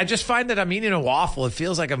I just find that I'm eating a waffle. It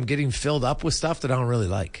feels like I'm getting filled up with stuff that I don't really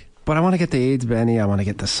like. But I want to get the AIDS Benny. I want to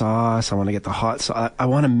get the sauce. I want to get the hot sauce. I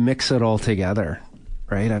want to mix it all together,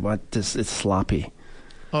 right? I want this. It's sloppy.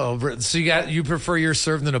 Oh, so you prefer yours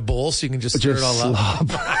served in a bowl so you can just stir it all up.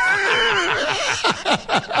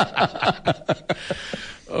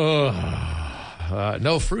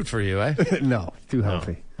 No fruit for you, eh? No, too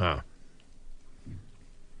healthy. Oh.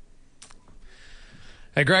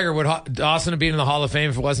 Hey, Gregor, would Dawson have been in the Hall of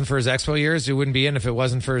Fame if it wasn't for his Expo years? He wouldn't be in if it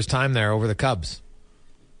wasn't for his time there over the Cubs.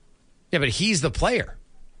 Yeah, but he's the player,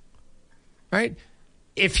 right?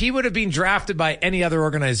 If he would have been drafted by any other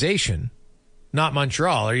organization, not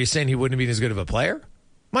Montreal, are you saying he wouldn't have been as good of a player?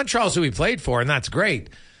 Montreal's who he played for, and that's great.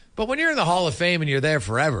 But when you're in the Hall of Fame and you're there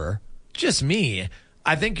forever, just me,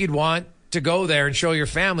 I think you'd want to go there and show your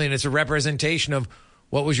family, and it's a representation of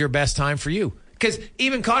what was your best time for you. Because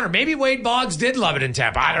even Connor, maybe Wade Boggs did love it in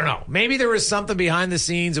Tampa. I don't know. Maybe there was something behind the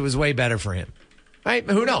scenes that was way better for him. Right?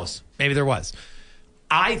 Who knows? Maybe there was.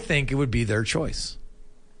 I think it would be their choice.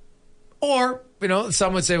 Or, you know,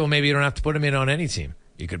 some would say, well, maybe you don't have to put him in on any team.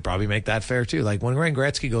 You could probably make that fair, too. Like when Wayne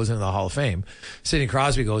Gretzky goes into the Hall of Fame, Sidney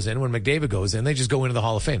Crosby goes in, when McDavid goes in, they just go into the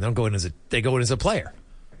Hall of Fame. They don't go in they go in as a player.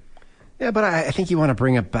 Yeah, but I think you want to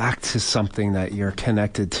bring it back to something that you're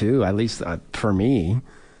connected to. At least for me,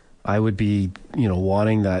 I would be,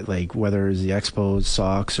 wanting that, like whether it's the Expos,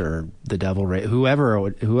 Sox, or the Devil Rays,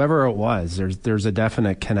 whoever it was. There's a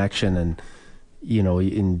definite connection, and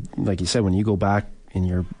in like you said, when you go back and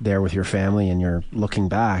you're there with your family and you're looking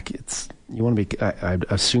back, you want to be. I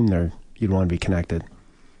assume you'd want to be connected.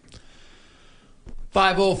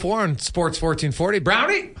 5:04 on Sports 1440.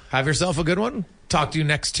 Brownie, have yourself a good one. Talk to you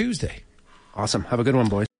next Tuesday. Awesome. Have a good one,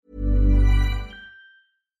 boys.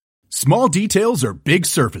 Small details are big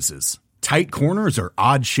surfaces. Tight corners are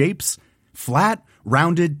odd shapes. Flat,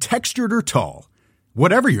 rounded, textured, or tall.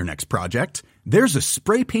 Whatever your next project, there's a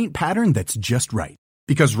spray paint pattern that's just right.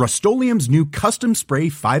 Because Rust-Oleum's new Custom Spray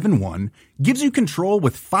 5-in-1 gives you control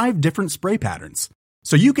with 5 different spray patterns.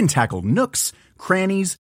 So you can tackle nooks,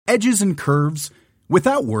 crannies, edges, and curves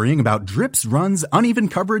without worrying about drips, runs, uneven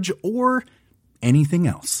coverage, or anything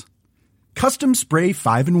else. Custom Spray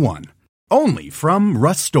 5-in-1. Only from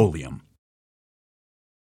Rust-Oleum.